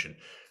Convention.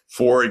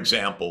 For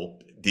example,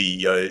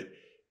 the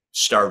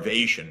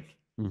starvation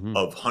Hmm.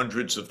 of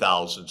hundreds of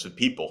thousands of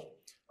people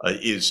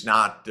is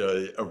not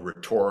a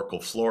rhetorical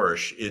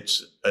flourish,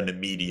 it's an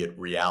immediate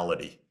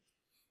reality.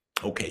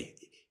 Okay,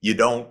 you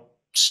don't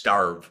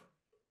starve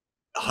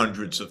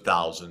hundreds of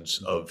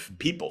thousands of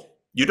people.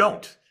 You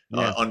don't,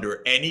 Yeah.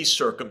 under any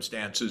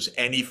circumstances,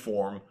 any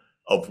form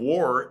of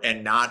war,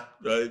 and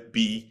not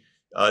be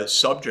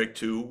subject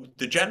to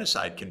the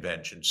Genocide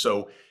Convention.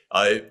 So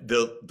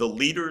the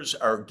leaders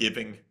are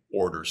giving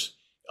orders,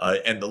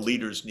 and the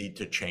leaders need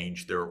to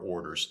change their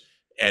orders.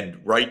 And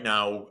right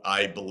now,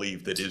 I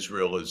believe that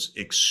Israel is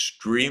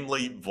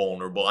extremely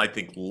vulnerable. I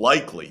think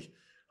likely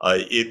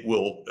it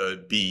will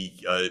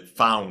be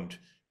found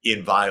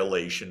in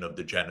violation of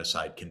the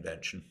Genocide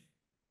Convention.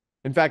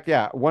 In fact,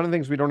 yeah, one of the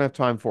things we don't have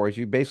time for is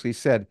you basically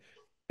said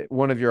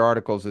one of your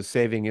articles is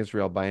saving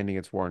Israel by ending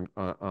its war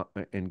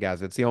in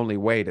Gaza. It's the only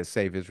way to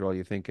save Israel,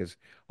 you think, is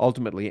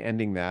ultimately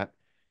ending that.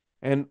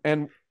 And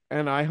and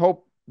and I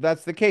hope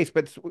that's the case.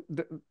 But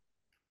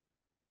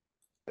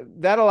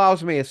that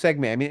allows me a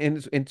segment. I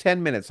mean, in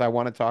 10 minutes, I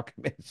want to talk.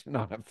 It's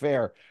not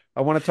fair.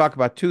 I want to talk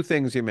about two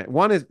things you meant.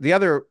 One is the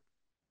other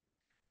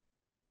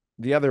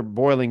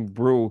boiling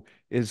brew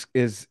is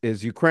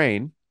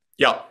Ukraine.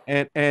 Yeah.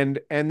 And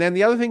then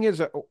the other thing is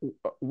a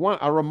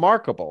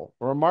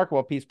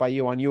remarkable piece by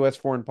you on U.S.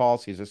 foreign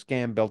policy is a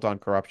scam built on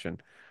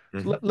corruption. So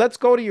Mhm. let's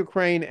go to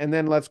Ukraine and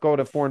then let's go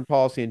to foreign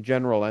policy in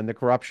general and the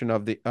corruption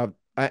of the of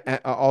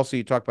also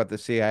you talk about the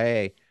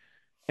CIA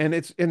and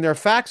there are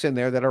facts in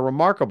there that are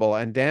remarkable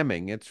and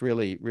damning. It's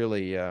really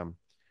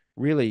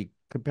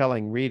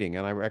compelling reading,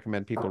 and I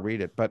recommend people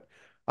read it. But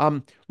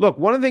look,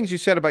 one of the things you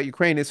said about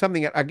Ukraine is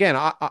something that, again,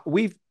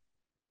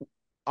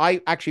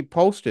 I actually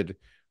posted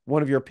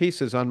one of your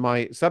pieces on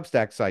my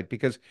Substack site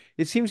because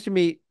it seems to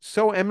me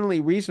so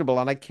eminently reasonable,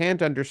 and I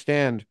can't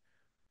understand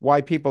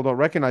why people don't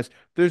recognize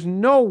there's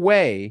no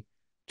way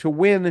to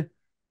win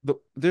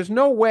there's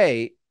no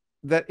way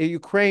that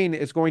Ukraine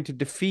is going to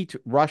defeat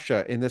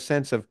Russia in the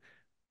sense of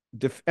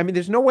I mean,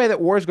 there's no way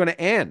that war is going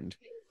to end.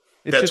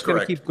 It's That's just going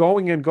to correct. keep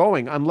going and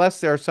going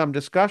unless there are some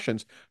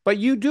discussions. But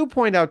you do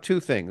point out two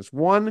things.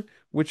 One,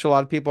 which a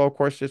lot of people, of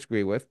course,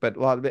 disagree with, but a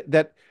lot of it,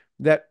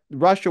 that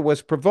Russia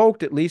was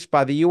provoked at least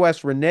by the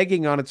U.S.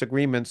 reneging on its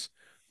agreements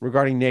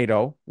regarding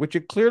NATO, which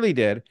it clearly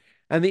did.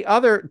 And the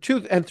other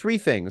two and three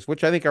things,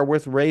 which I think are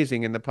worth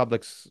raising in the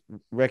public's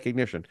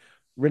recognition,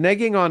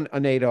 reneging on a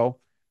NATO,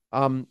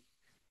 um,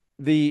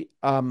 the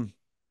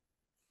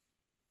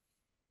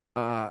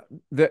uh,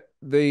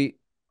 the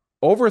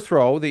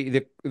overthrow,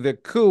 the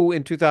coup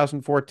in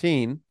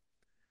 2014,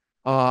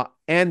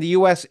 and the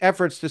U.S.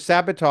 efforts to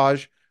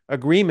sabotage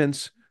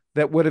agreements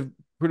that would have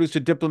produced a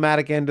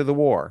diplomatic end to the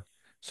war.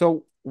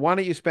 So why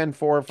don't you spend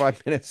 4 or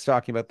 5 minutes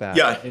talking about that?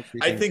 Yeah, Those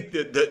three I things. think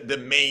that the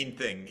main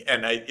thing,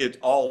 and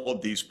all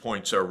of these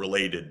points are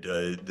related: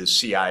 the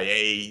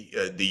CIA,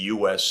 the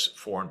U.S.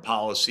 foreign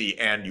policy,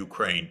 and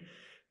Ukraine.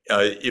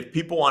 If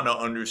people want to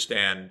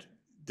understand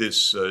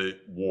this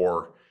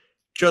war,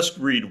 just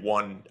read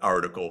one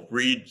article.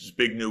 Read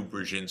Zbigniew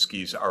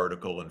Brzezinski's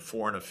article in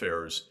Foreign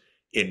Affairs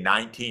in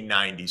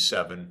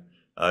 1997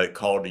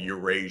 called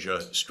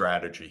Eurasia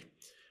Strategy.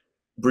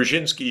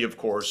 Brzezinski, of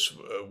course,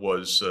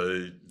 was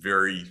a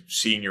very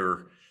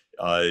senior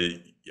uh,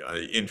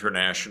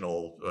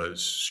 international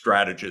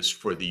strategist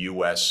for the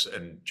U.S.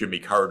 and Jimmy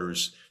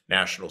Carter's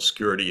national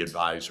security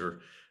advisor.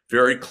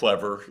 Very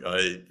clever.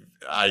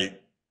 I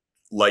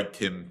liked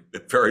him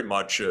very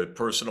much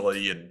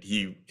personally, and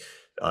he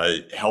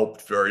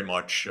helped very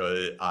much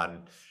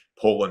on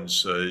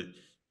Poland's uh,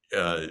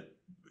 uh,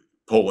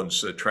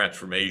 Poland's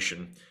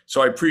transformation.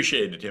 So I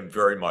appreciated him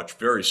very much.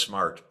 Very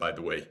smart, by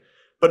the way.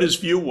 But his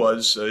view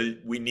was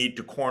we need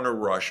to corner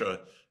Russia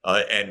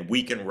and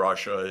weaken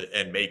Russia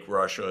and make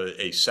Russia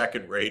a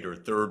second-rate or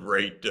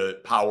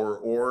third-rate power,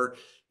 or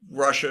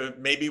Russia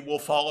maybe will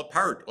fall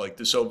apart like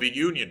the Soviet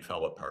Union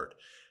fell apart.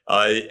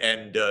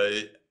 And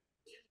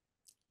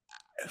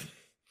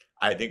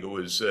I think it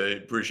was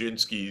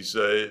Brzezinski's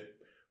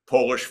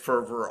Polish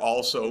fervor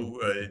also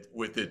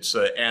with its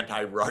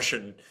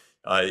anti-Russian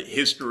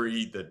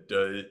history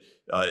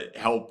that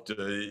helped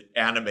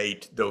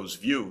animate those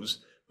views.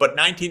 But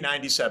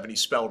 1997, he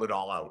spelled it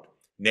all out.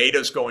 NATO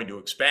is going to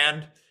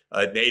expand.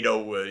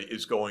 NATO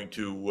is going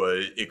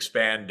to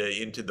expand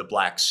into the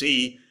Black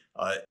Sea.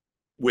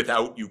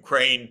 Without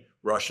Ukraine,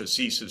 Russia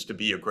ceases to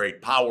be a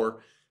great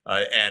power.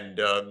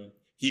 And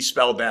he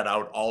spelled that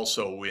out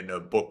also in a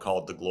book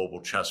called The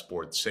Global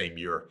Chessboard the same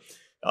year.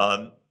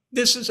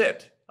 This is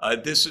it.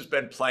 This has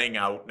been playing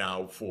out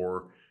now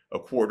for a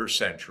quarter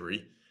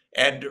century.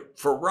 And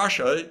for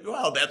Russia,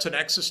 well, that's an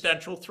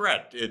existential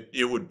threat.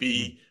 It would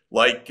be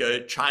like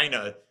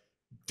China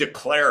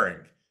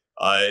declaring,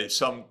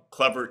 some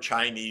clever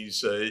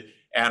Chinese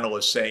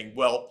analyst saying,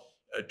 well,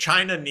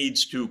 China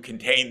needs to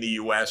contain the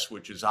US,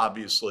 which is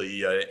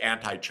obviously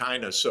anti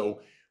China.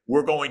 So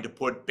we're going to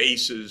put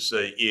bases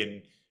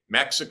in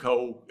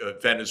Mexico,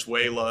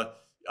 Venezuela,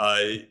 uh,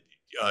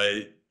 uh,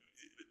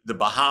 the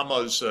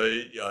Bahamas,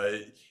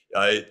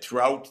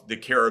 throughout the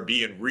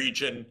Caribbean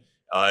region,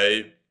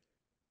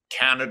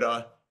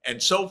 Canada,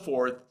 and so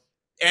forth.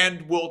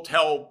 And we'll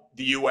tell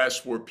the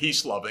US we're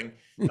peace loving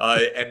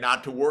and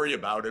not to worry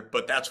about it,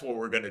 but that's what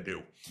we're going to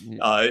do.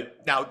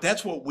 Now,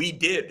 that's what we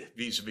did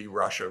vis a vis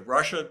Russia.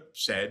 Russia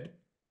said,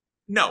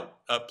 no,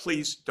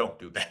 please don't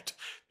do that.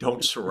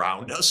 Don't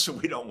surround us.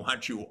 We don't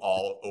want you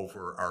all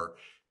over our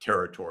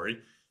territory.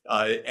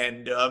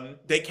 And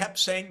they kept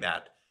saying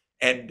that.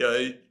 And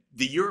the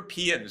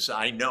Europeans,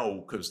 I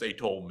know, because they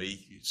told me,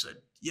 he said,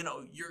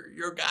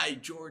 your guy,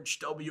 George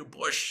W.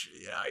 Bush,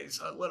 yeah, he's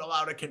a little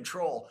out of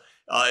control.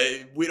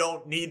 We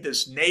don't need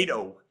this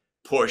NATO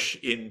push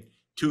in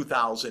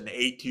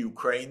 2008 to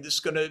Ukraine. This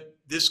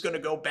gonna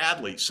go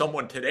badly.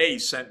 Someone today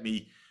sent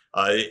me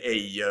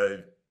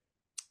a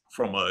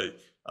from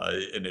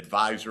an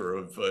advisor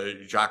of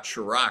Jacques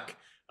Chirac,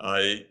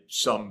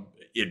 some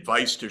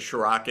advice to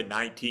Chirac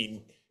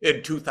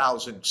in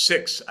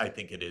 2006, I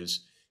think it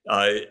is,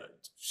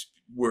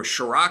 where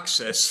Chirac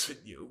says,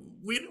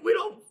 we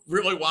don't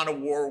really want a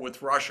war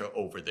with Russia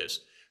over this.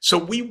 So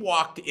we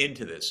walked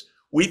into this.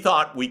 We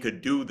thought we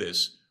could do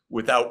this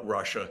without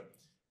Russia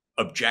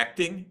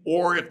objecting,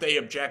 or if they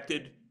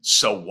objected,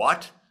 so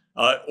what?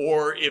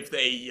 Or if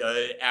they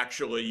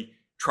actually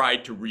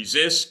tried to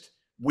resist,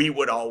 we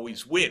would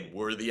always win.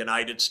 We're the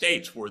United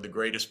States. We're the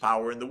greatest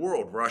power in the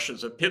world.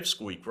 Russia's a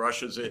pipsqueak.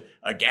 Russia's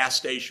a gas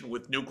station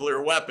with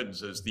nuclear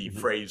weapons, as the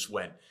phrase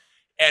went.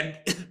 And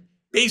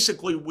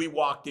basically, we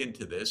walked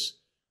into this.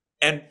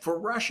 And for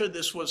Russia,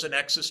 this was an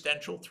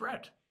existential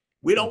threat.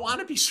 We don't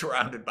want to be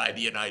surrounded by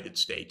the United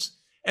States.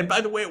 And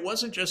by the way, it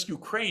wasn't just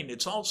Ukraine.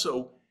 It's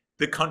also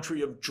the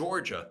country of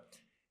Georgia.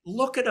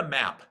 Look at a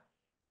map.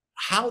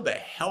 How the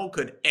hell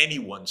could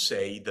anyone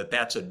say that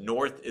that's a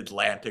North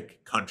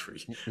Atlantic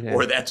country,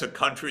 or that's a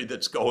country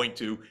that's going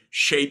to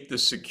shape the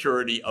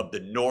security of the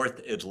North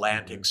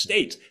Atlantic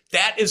states?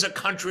 That is a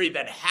country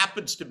that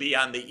happens to be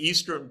on the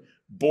eastern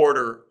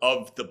border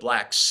of the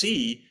Black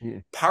Sea,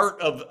 part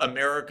of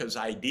America's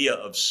idea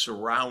of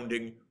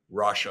surrounding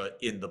Russia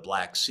in the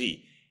Black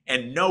Sea.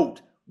 And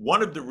note,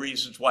 one of the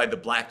reasons why the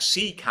Black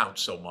Sea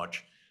counts so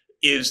much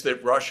is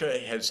that Russia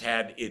has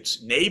had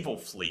its naval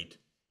fleet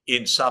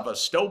in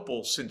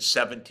Sevastopol since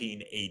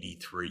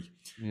 1783.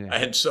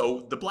 And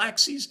so the Black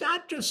Sea is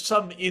not just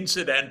some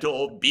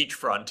incidental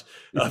beachfront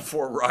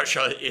for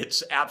Russia.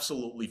 It's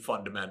absolutely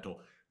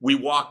fundamental. We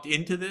walked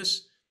into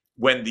this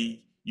when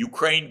the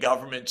Ukraine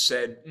government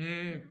said,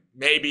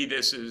 maybe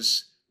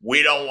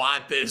we don't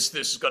want this.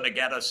 This is going to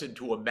get us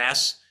into a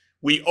mess.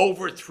 We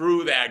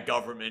overthrew that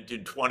government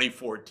in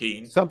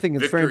 2014. Something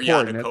that's very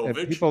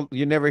important. People,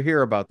 you never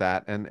hear about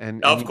that.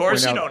 And of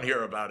course you don't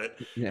hear about it.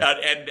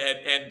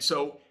 And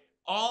so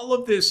all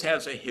of this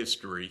has a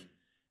history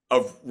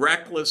of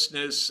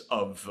recklessness,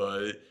 of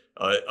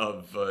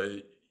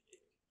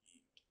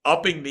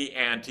upping the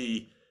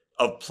ante,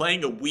 of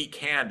playing a weak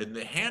hand. And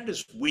the hand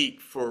is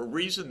weak for a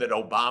reason that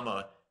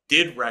Obama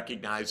did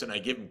recognize, and I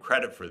give him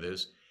credit for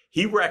this.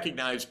 He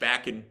recognized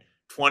back in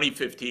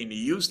 2015, he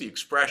used the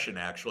expression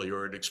actually,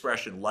 or an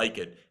expression like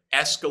it,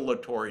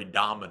 escalatory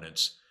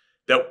dominance,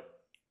 that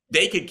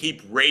they could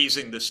keep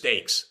raising the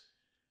stakes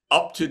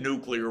up to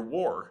nuclear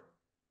war.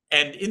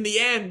 And in the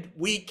end,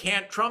 we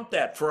can't trump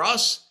that. For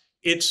us,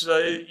 it's,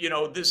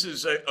 this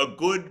is a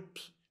good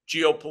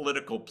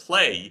geopolitical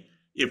play.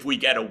 If we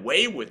get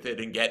away with it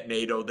and get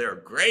NATO there,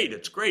 great,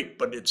 it's great,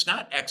 but it's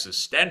not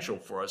existential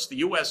for us. The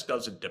US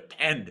doesn't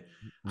depend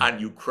on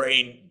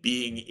Ukraine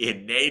being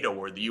in NATO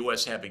or the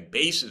US having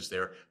bases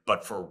there,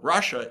 but for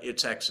Russia,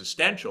 it's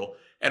existential.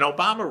 And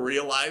Obama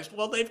realized,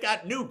 well, they've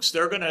got nukes.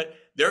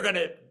 They're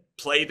gonna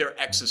play their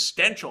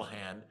existential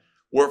hand,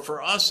 where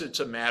for us, it's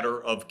a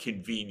matter of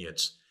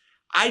convenience.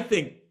 I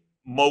think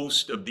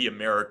most of the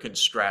American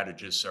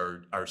strategists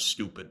are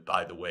stupid,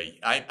 by the way.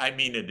 I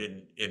mean it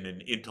in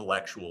an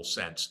intellectual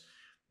sense.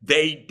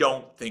 They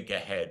don't think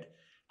ahead.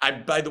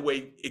 I'm, by the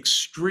way,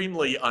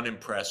 extremely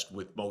unimpressed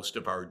with most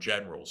of our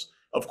generals.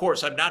 Of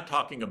course, I'm not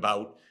talking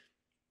about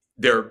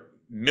their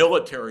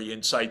military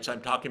insights.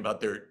 I'm talking about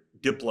their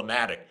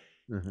diplomatic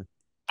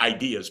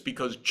ideas,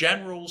 because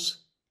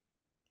generals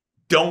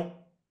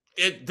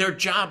their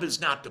job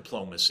is not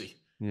diplomacy.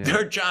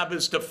 Their job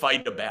is to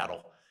fight a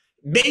battle.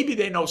 Maybe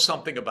they know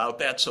something about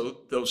that, so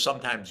though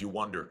sometimes you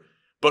wonder.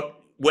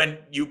 But when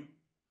you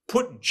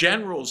put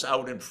generals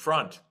out in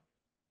front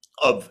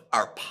of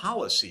our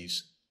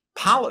policies,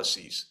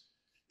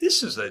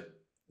 this is a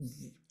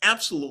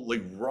absolutely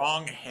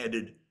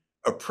wrong-headed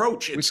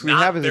approach. It's we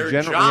not have as their a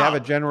general. job. We have a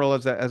general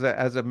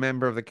as a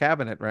member of the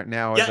cabinet right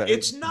now.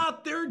 It's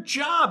not their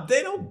job.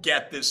 They don't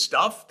get this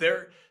stuff.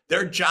 Their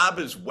job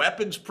is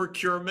weapons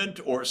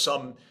procurement or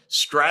some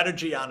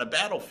strategy on a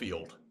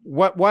battlefield.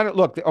 Why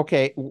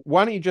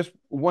don't you just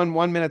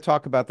one minute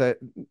talk about that?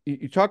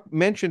 You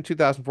mentioned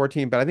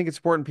 2014, but I think it's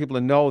important people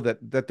to know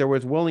that there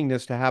was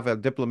willingness to have a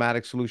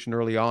diplomatic solution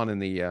early on in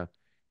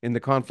the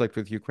conflict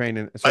with Ukraine,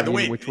 and by the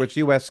way, which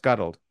U.S.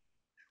 scuttled.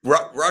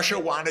 Russia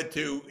wanted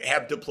to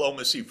have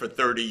diplomacy for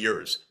 30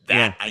 years.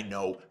 That I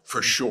know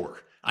for sure.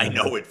 I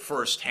know it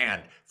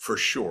firsthand for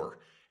sure.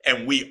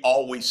 And we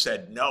always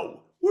said,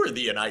 no, we're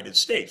the United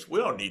States. We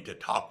don't need to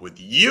talk with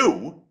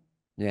you.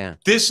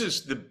 This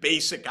is the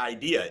basic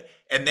idea.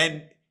 And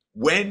then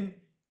when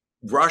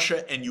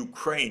Russia and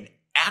Ukraine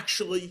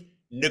actually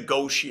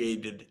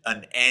negotiated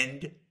an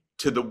end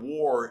to the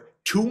war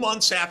 2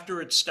 months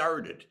after it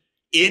started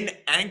in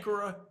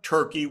Ankara,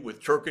 Turkey,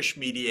 with Turkish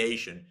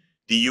mediation,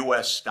 the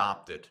US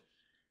stopped it.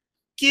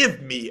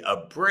 Give me a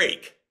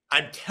break.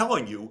 I'm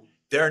telling you,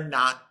 they're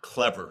not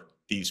clever,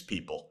 these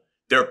people.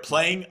 They're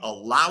playing a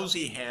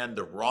lousy hand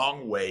the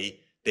wrong way.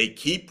 They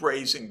keep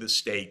raising the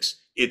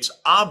stakes. It's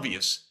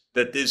obvious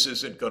that this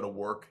isn't going to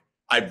work.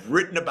 I've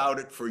written about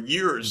it for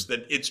years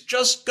that it's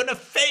just going to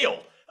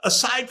fail,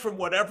 aside from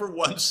whatever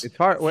one's It's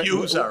hard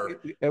views are.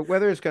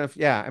 whether it's going to,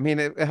 yeah, I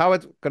mean, how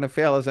it's going to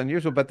fail is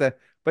unusual, but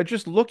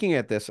just looking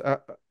at this,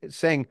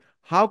 saying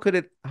how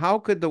could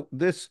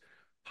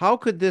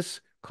this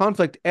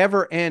conflict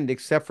ever end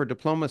except for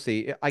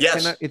diplomacy? I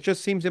cannot, Yes, it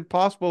just seems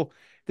impossible.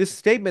 This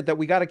statement that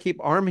we got to keep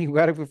arming, we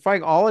got to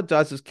fight, all it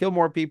does is kill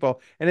more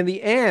people. And in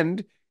the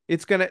end,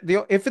 if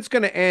it's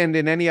gonna end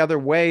in any other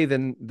way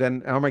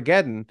than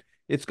Armageddon,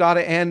 it's got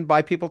to end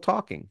by people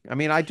talking. I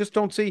mean, I just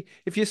don't see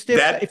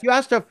that if you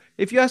asked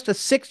a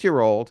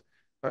 6-year-old,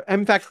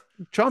 in fact,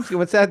 Chomsky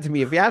once said to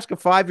me, if you ask a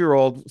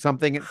 5-year-old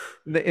something,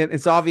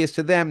 it's obvious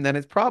to them, then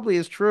it probably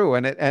is true,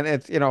 and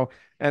it's well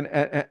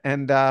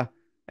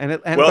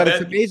but it's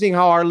that amazing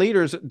how our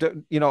leaders,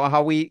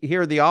 how we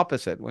hear the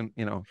opposite when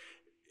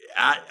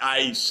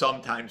I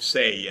sometimes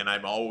say, and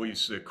I'm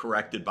always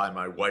corrected by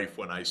my wife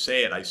when I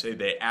say it. I say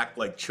they act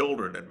like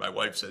children, and my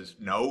wife says,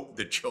 "No,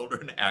 the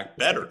children act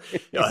better,"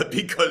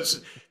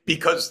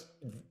 because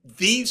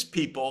these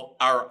people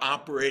are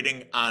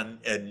operating on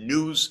a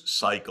news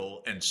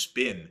cycle and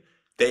spin.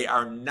 They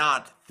are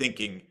not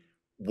thinking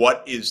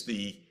what is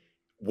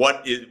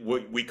what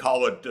we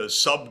call it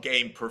sub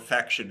game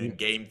perfection in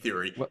game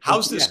theory.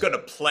 How's this yeah. going to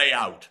play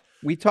out?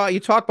 You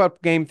talk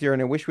about game theory,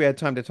 and I wish we had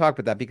time to talk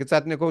about that because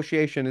that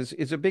negotiation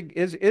is a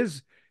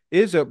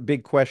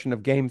big question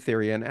of game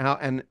theory and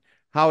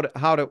how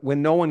to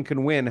when no one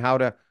can win, how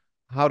to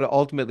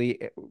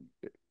ultimately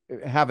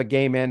have a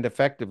game end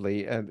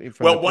effectively from the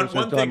Well, one, prisoner's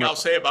one thing dilemma. I'll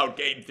say about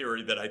game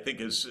theory that I think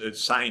is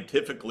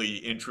scientifically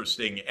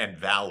interesting and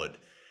valid.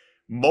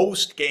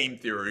 Most game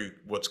theory,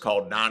 what's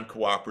called non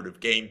cooperative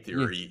game Yeah,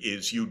 theory,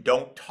 is you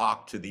don't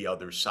talk to the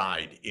other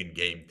side in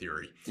game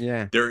theory.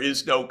 yeah, There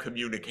is no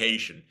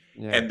communication.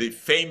 yeah. And the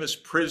famous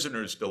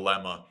prisoner's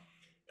dilemma,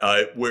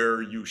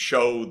 where you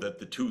show that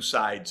the two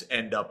sides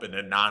end up in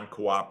a non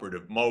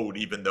cooperative mode,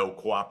 even though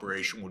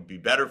cooperation would be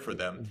better for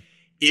them,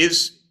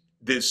 is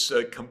this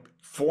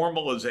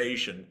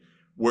formalization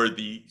where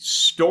the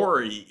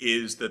story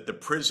is that the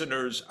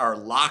prisoners are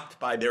locked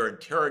by their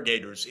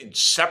interrogators in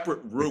separate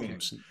Okay.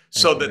 rooms I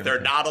so think that I was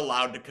they're not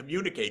allowed to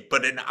communicate.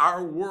 But in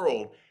our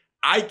world,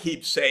 I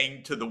keep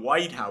saying to the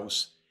White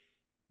House,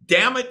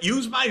 damn it,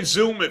 use my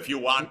Zoom if you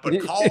want, but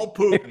call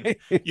Putin.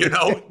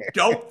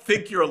 Don't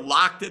think you're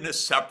locked in a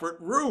separate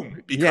room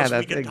Yeah, because we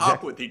that's can talk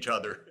exactly. with each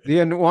other.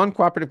 The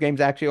non-cooperative games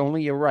actually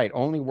only, you're right,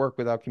 only work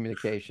without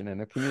communication, and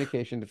the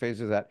communication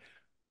phases that.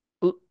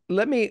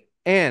 Let me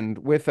end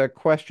with a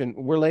question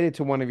related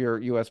to one of your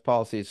U.S.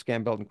 policies,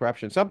 scam, belt, and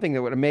corruption. Something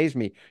that would amaze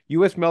me.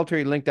 U.S.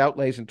 military linked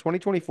outlays in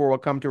 2024 will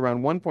come to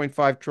around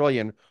 1.5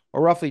 trillion,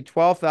 or roughly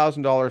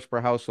 $12,000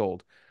 per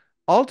household.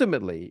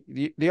 Ultimately,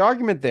 the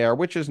argument there,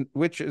 which is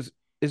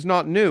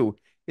not new,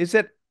 is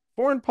that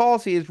foreign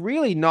policy is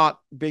really not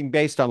being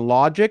based on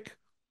logic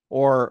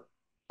or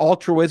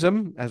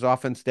altruism, as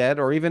often said,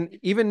 or even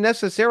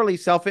necessarily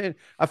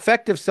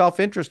effective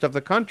self-interest of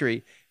the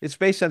country. It's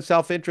based on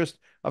self-interest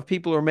of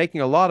people who are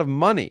making a lot of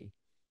money.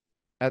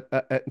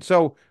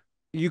 So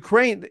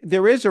Ukraine,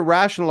 there is a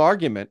rational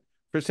argument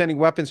for sending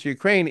weapons to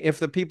Ukraine if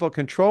the people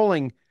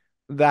controlling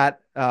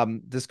that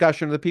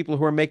discussion are the people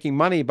who are making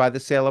money by the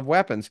sale of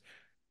weapons.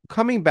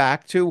 Coming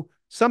back to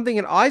something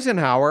in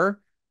Eisenhower,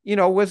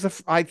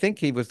 I think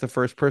he was the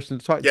first person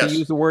to use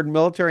Yes, the word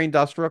military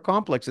industrial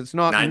complex. It's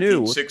not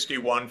new.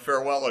 1961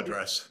 farewell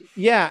address.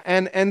 Yeah,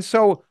 and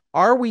so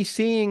are we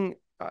seeing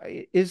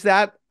is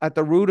that at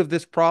the root of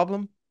this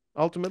problem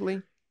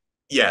ultimately?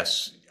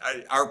 Yes,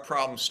 our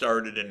problem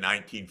started in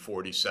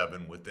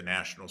 1947 with the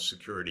National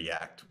Security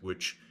Act,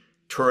 which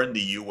turned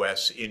the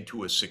U.S.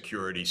 into a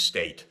security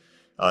state,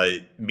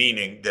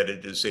 meaning that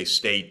it is a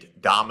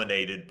state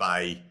dominated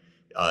by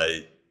uh,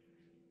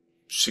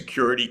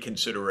 security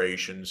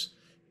considerations,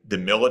 the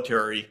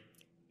military,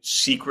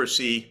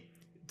 secrecy,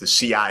 the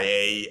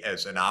CIA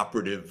as an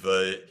operative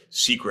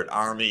secret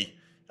army,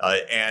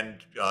 and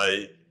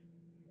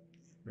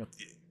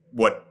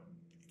what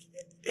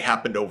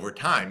happened over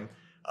time,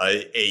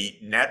 a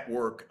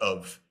network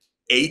of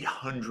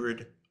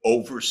 800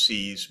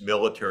 overseas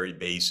military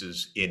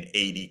bases in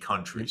 80 In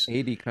countries.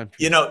 80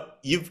 countries.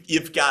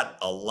 You've got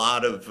a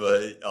lot of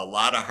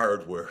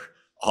hardware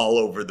all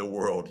over the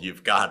world.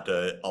 You've got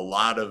a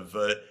lot of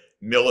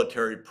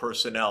military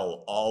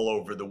personnel all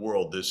over the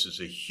world. This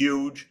is a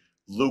huge,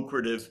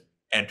 lucrative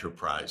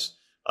enterprise,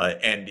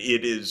 and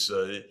it is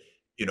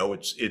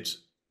it's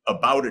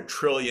about $1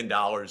 trillion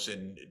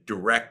in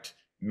direct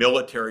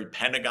military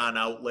Pentagon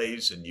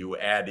outlays, and you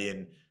add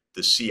in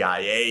the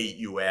CIA,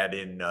 you add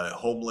in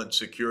Homeland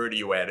Security,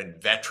 you add in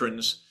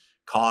veterans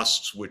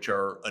costs, which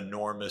are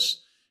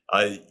enormous.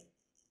 Uh,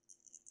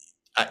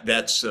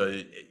 that's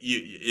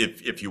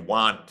if you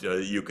want,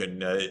 you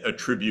can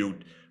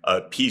attribute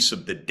a piece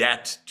of the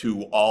debt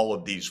to all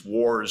of these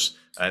wars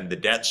and the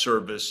debt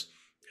service.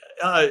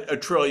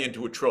 $1 trillion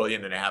to $1.5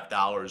 trillion,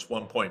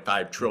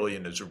 1.5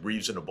 trillion is a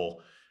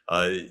reasonable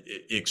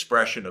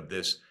expression of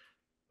this,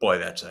 boy,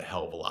 that's a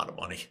hell of a lot of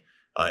money.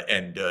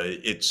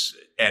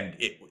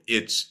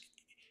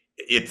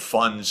 It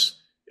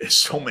funds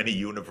so many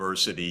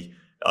university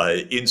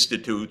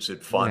institutes.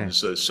 It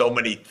funds so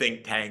many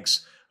think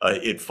tanks.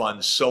 It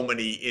funds so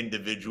many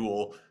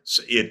individuals.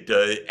 It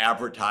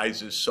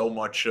advertises so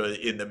much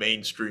in the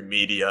mainstream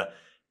media.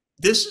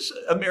 This is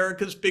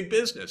America's big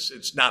business.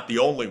 It's not the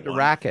only one. The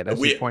racket,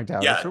 as you point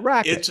out. It's a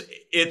racket.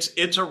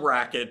 It's a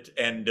racket,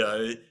 and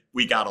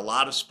we got a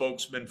lot of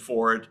spokesmen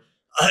for it,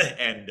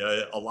 and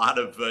a lot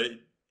of,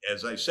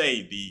 as I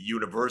say, the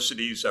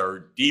universities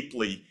are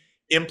deeply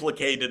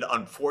implicated,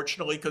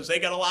 unfortunately, because they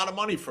got a lot of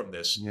money from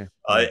this.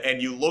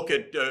 And you look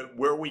at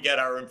where we get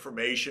our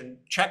information.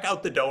 Check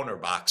out the donor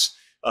box.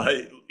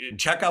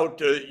 Check out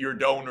your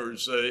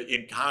donors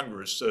in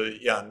Congress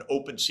on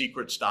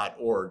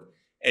opensecrets.org.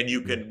 And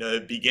you can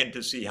begin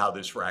to see how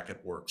this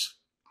racket works.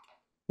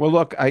 Well,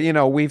 look,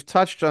 we've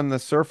touched on the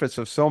surface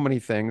of so many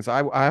things.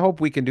 I hope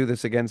we can do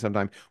this again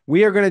sometime.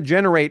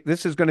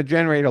 This is going to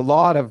generate a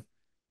lot of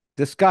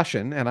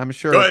discussion, and I'm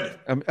sure,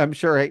 I'm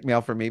sure hate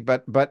mail for me,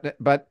 but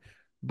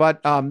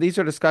these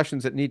are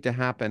discussions that need to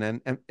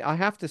happen. And I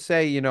have to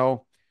say,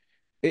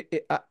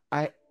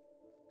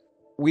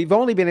 we've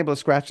only been able to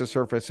scratch the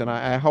surface, and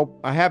I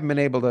hope I haven't been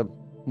able to.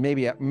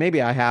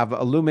 Maybe I have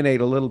illuminate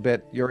a little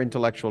bit your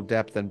intellectual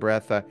depth and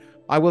breadth.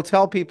 I will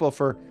tell people,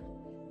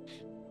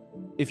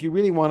 if you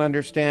really want to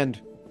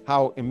understand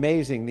how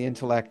amazing the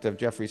intellect of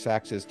Jeffrey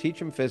Sachs is,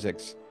 teach him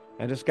physics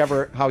and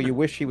discover how you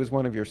wish he was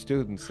one of your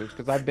students,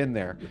 because I've been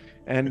there.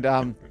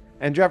 And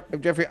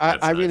Jeffrey,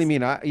 I really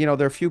mean,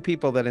 there are few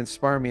people that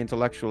inspire me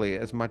intellectually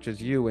as much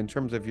as you, in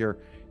terms of your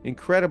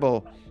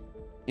incredible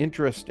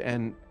interest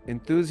and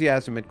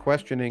enthusiasm at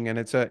questioning, and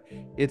it's an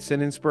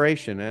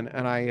inspiration.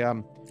 And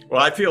I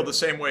well, I feel the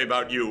same way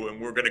about you,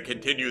 and we're going to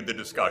continue the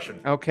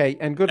discussion. Okay,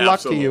 and good luck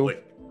to you.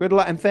 Good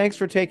luck, and thanks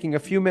for taking a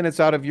few minutes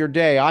out of your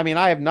day. I mean,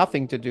 I have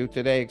nothing to do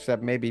today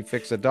except maybe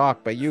fix a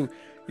dock, but you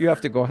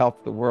have to go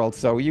help the world,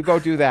 so you go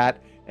do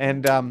that.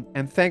 And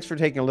thanks for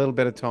taking a little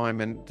bit of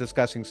time and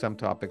discussing some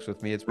topics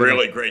with me. It's been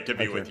really great to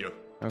be with you.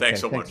 Okay,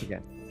 thanks so much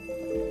again.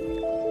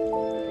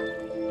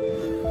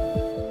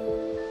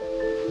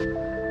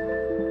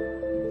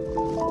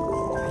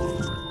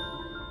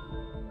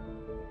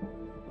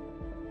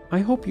 I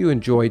hope you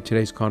enjoyed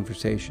today's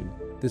conversation.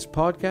 This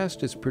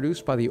podcast is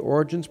produced by the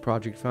Origins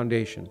Project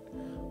Foundation,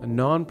 a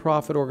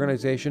non-profit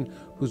organization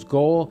whose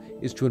goal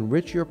is to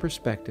enrich your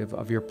perspective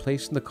of your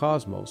place in the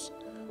cosmos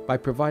by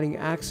providing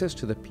access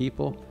to the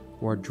people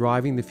who are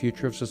driving the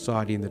future of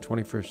society in the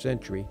 21st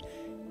century,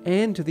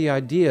 and to the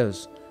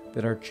ideas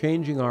that are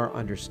changing our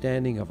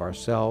understanding of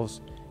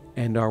ourselves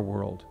and our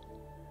world.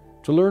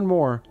 To learn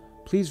more,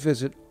 please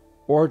visit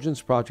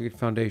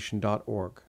originsprojectfoundation.org.